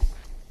 Gil?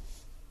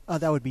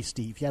 That would be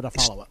Steve. You had a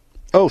follow-up.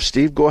 Oh,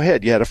 Steve, go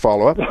ahead. You had a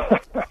follow-up?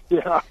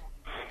 Yeah.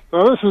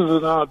 Well, this is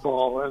an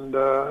oddball, and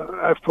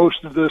I've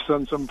posted this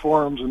on some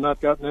forums and not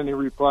gotten any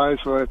replies,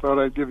 so I thought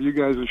I'd give you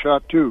guys a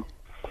shot, too.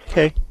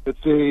 Okay. It's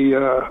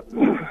a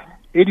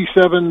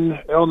 87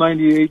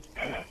 L98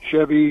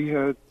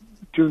 Chevy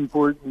tune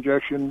port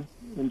injection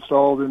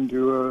installed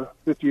into a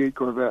 58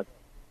 Corvette.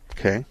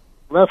 Okay.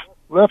 Left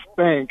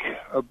bank,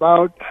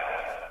 about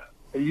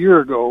a year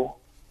ago,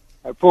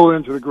 I pull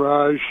into the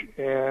garage,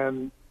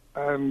 and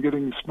I'm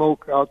getting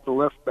smoke out the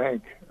left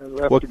bank,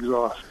 left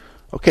exhaust.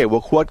 Okay,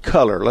 well, what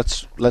color?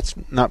 Let's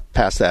not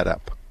pass that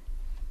up.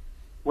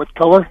 What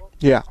color?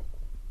 Yeah.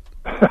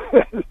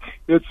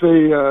 It's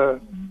a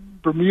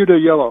Bermuda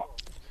yellow.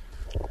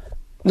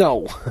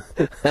 No.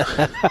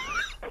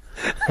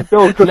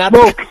 No, it's a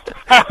smoke.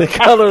 The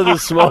color of the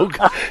smoke.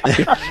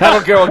 I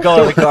don't care what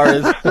color the car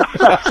is.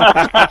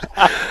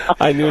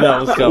 I knew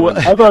that was coming.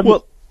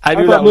 I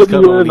knew that was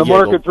coming.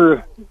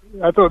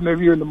 I thought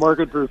maybe you're in the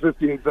market for a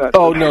 58 Vet.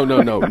 Oh, no.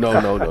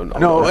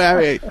 No,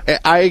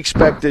 I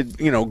expected,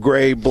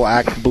 gray,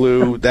 black,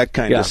 blue, that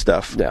kind of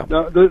stuff. Yeah.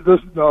 No,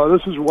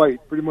 this is white,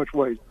 pretty much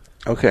white.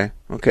 Okay.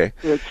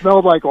 It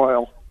smelled like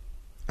oil.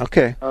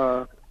 Okay.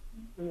 So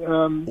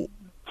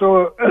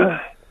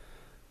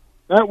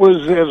that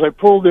was, as I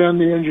pulled in,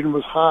 the engine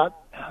was hot.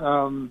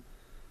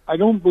 I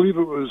don't believe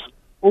it was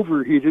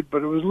overheated,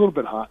 but it was a little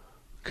bit hot.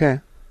 Okay.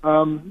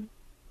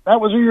 That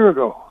was a year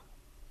ago.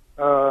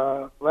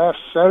 Last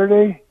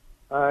Saturday,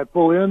 I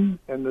pull in,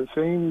 and the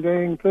same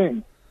dang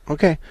thing.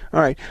 Okay,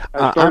 all right.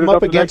 I'm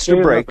up against a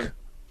break.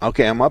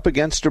 Okay, I'm up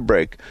against a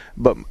break.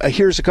 But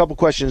here's a couple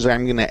questions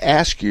I'm going to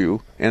ask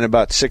you in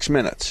about 6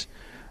 minutes.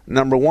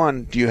 Number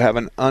one, do you have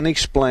an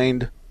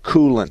unexplained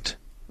coolant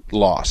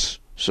loss?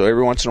 So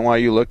every once in a while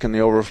you look and the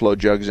overflow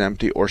jug's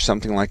empty or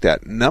something like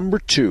that. Number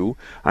two,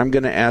 I'm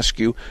going to ask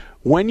you,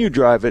 when you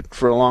drive it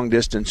for a long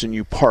distance and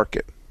you park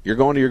it, you're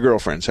going to your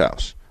girlfriend's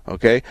house.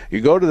 Okay,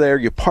 you go to there,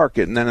 you park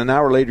it, and then an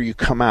hour later you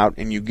come out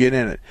and you get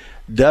in it.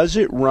 Does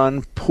it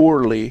run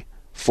poorly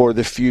for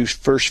the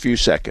first few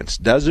seconds?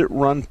 Does it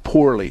run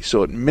poorly,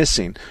 so it's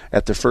missing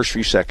at the first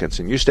few seconds?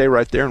 And you stay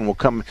right there, and we'll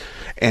come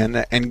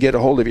and get a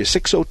hold of you.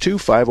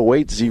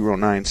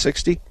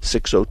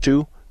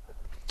 602-508-0960,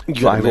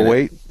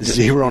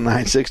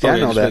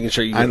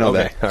 602-508-0960. I know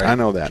that. I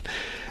know that.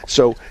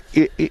 So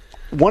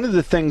one of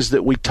the things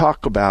that we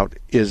talk about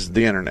is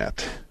the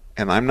internet.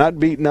 And I'm not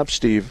beating up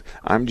Steve.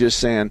 I'm just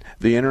saying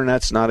the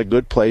internet's not a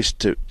good place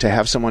to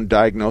have someone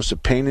diagnose a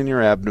pain in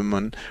your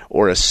abdomen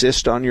or a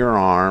cyst on your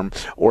arm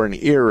or an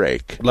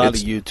earache. A lot of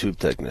YouTube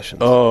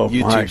technicians. Oh,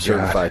 YouTube my God.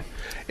 certified.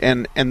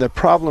 And the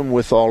problem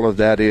with all of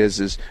that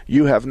is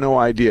you have no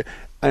idea.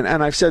 And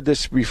I've said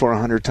this before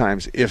 100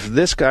 times. If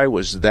this guy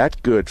was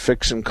that good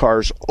fixing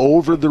cars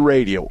over the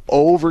radio,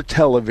 over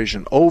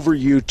television, over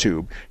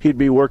YouTube, he'd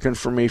be working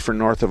for me for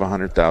north of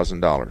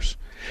 $100,000.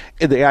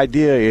 The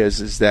idea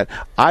is that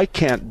I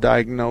can't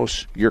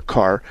diagnose your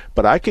car,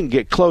 but I can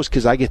get close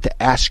because I get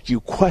to ask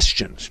you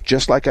questions,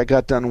 just like I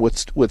got done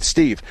with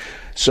Steve.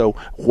 So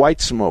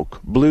white smoke,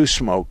 blue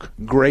smoke,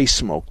 gray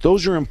smoke,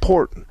 those are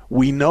important.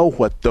 We know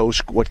what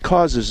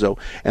causes those,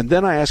 and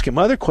then I ask him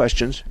other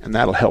questions, and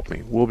that'll help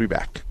me. We'll be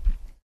back.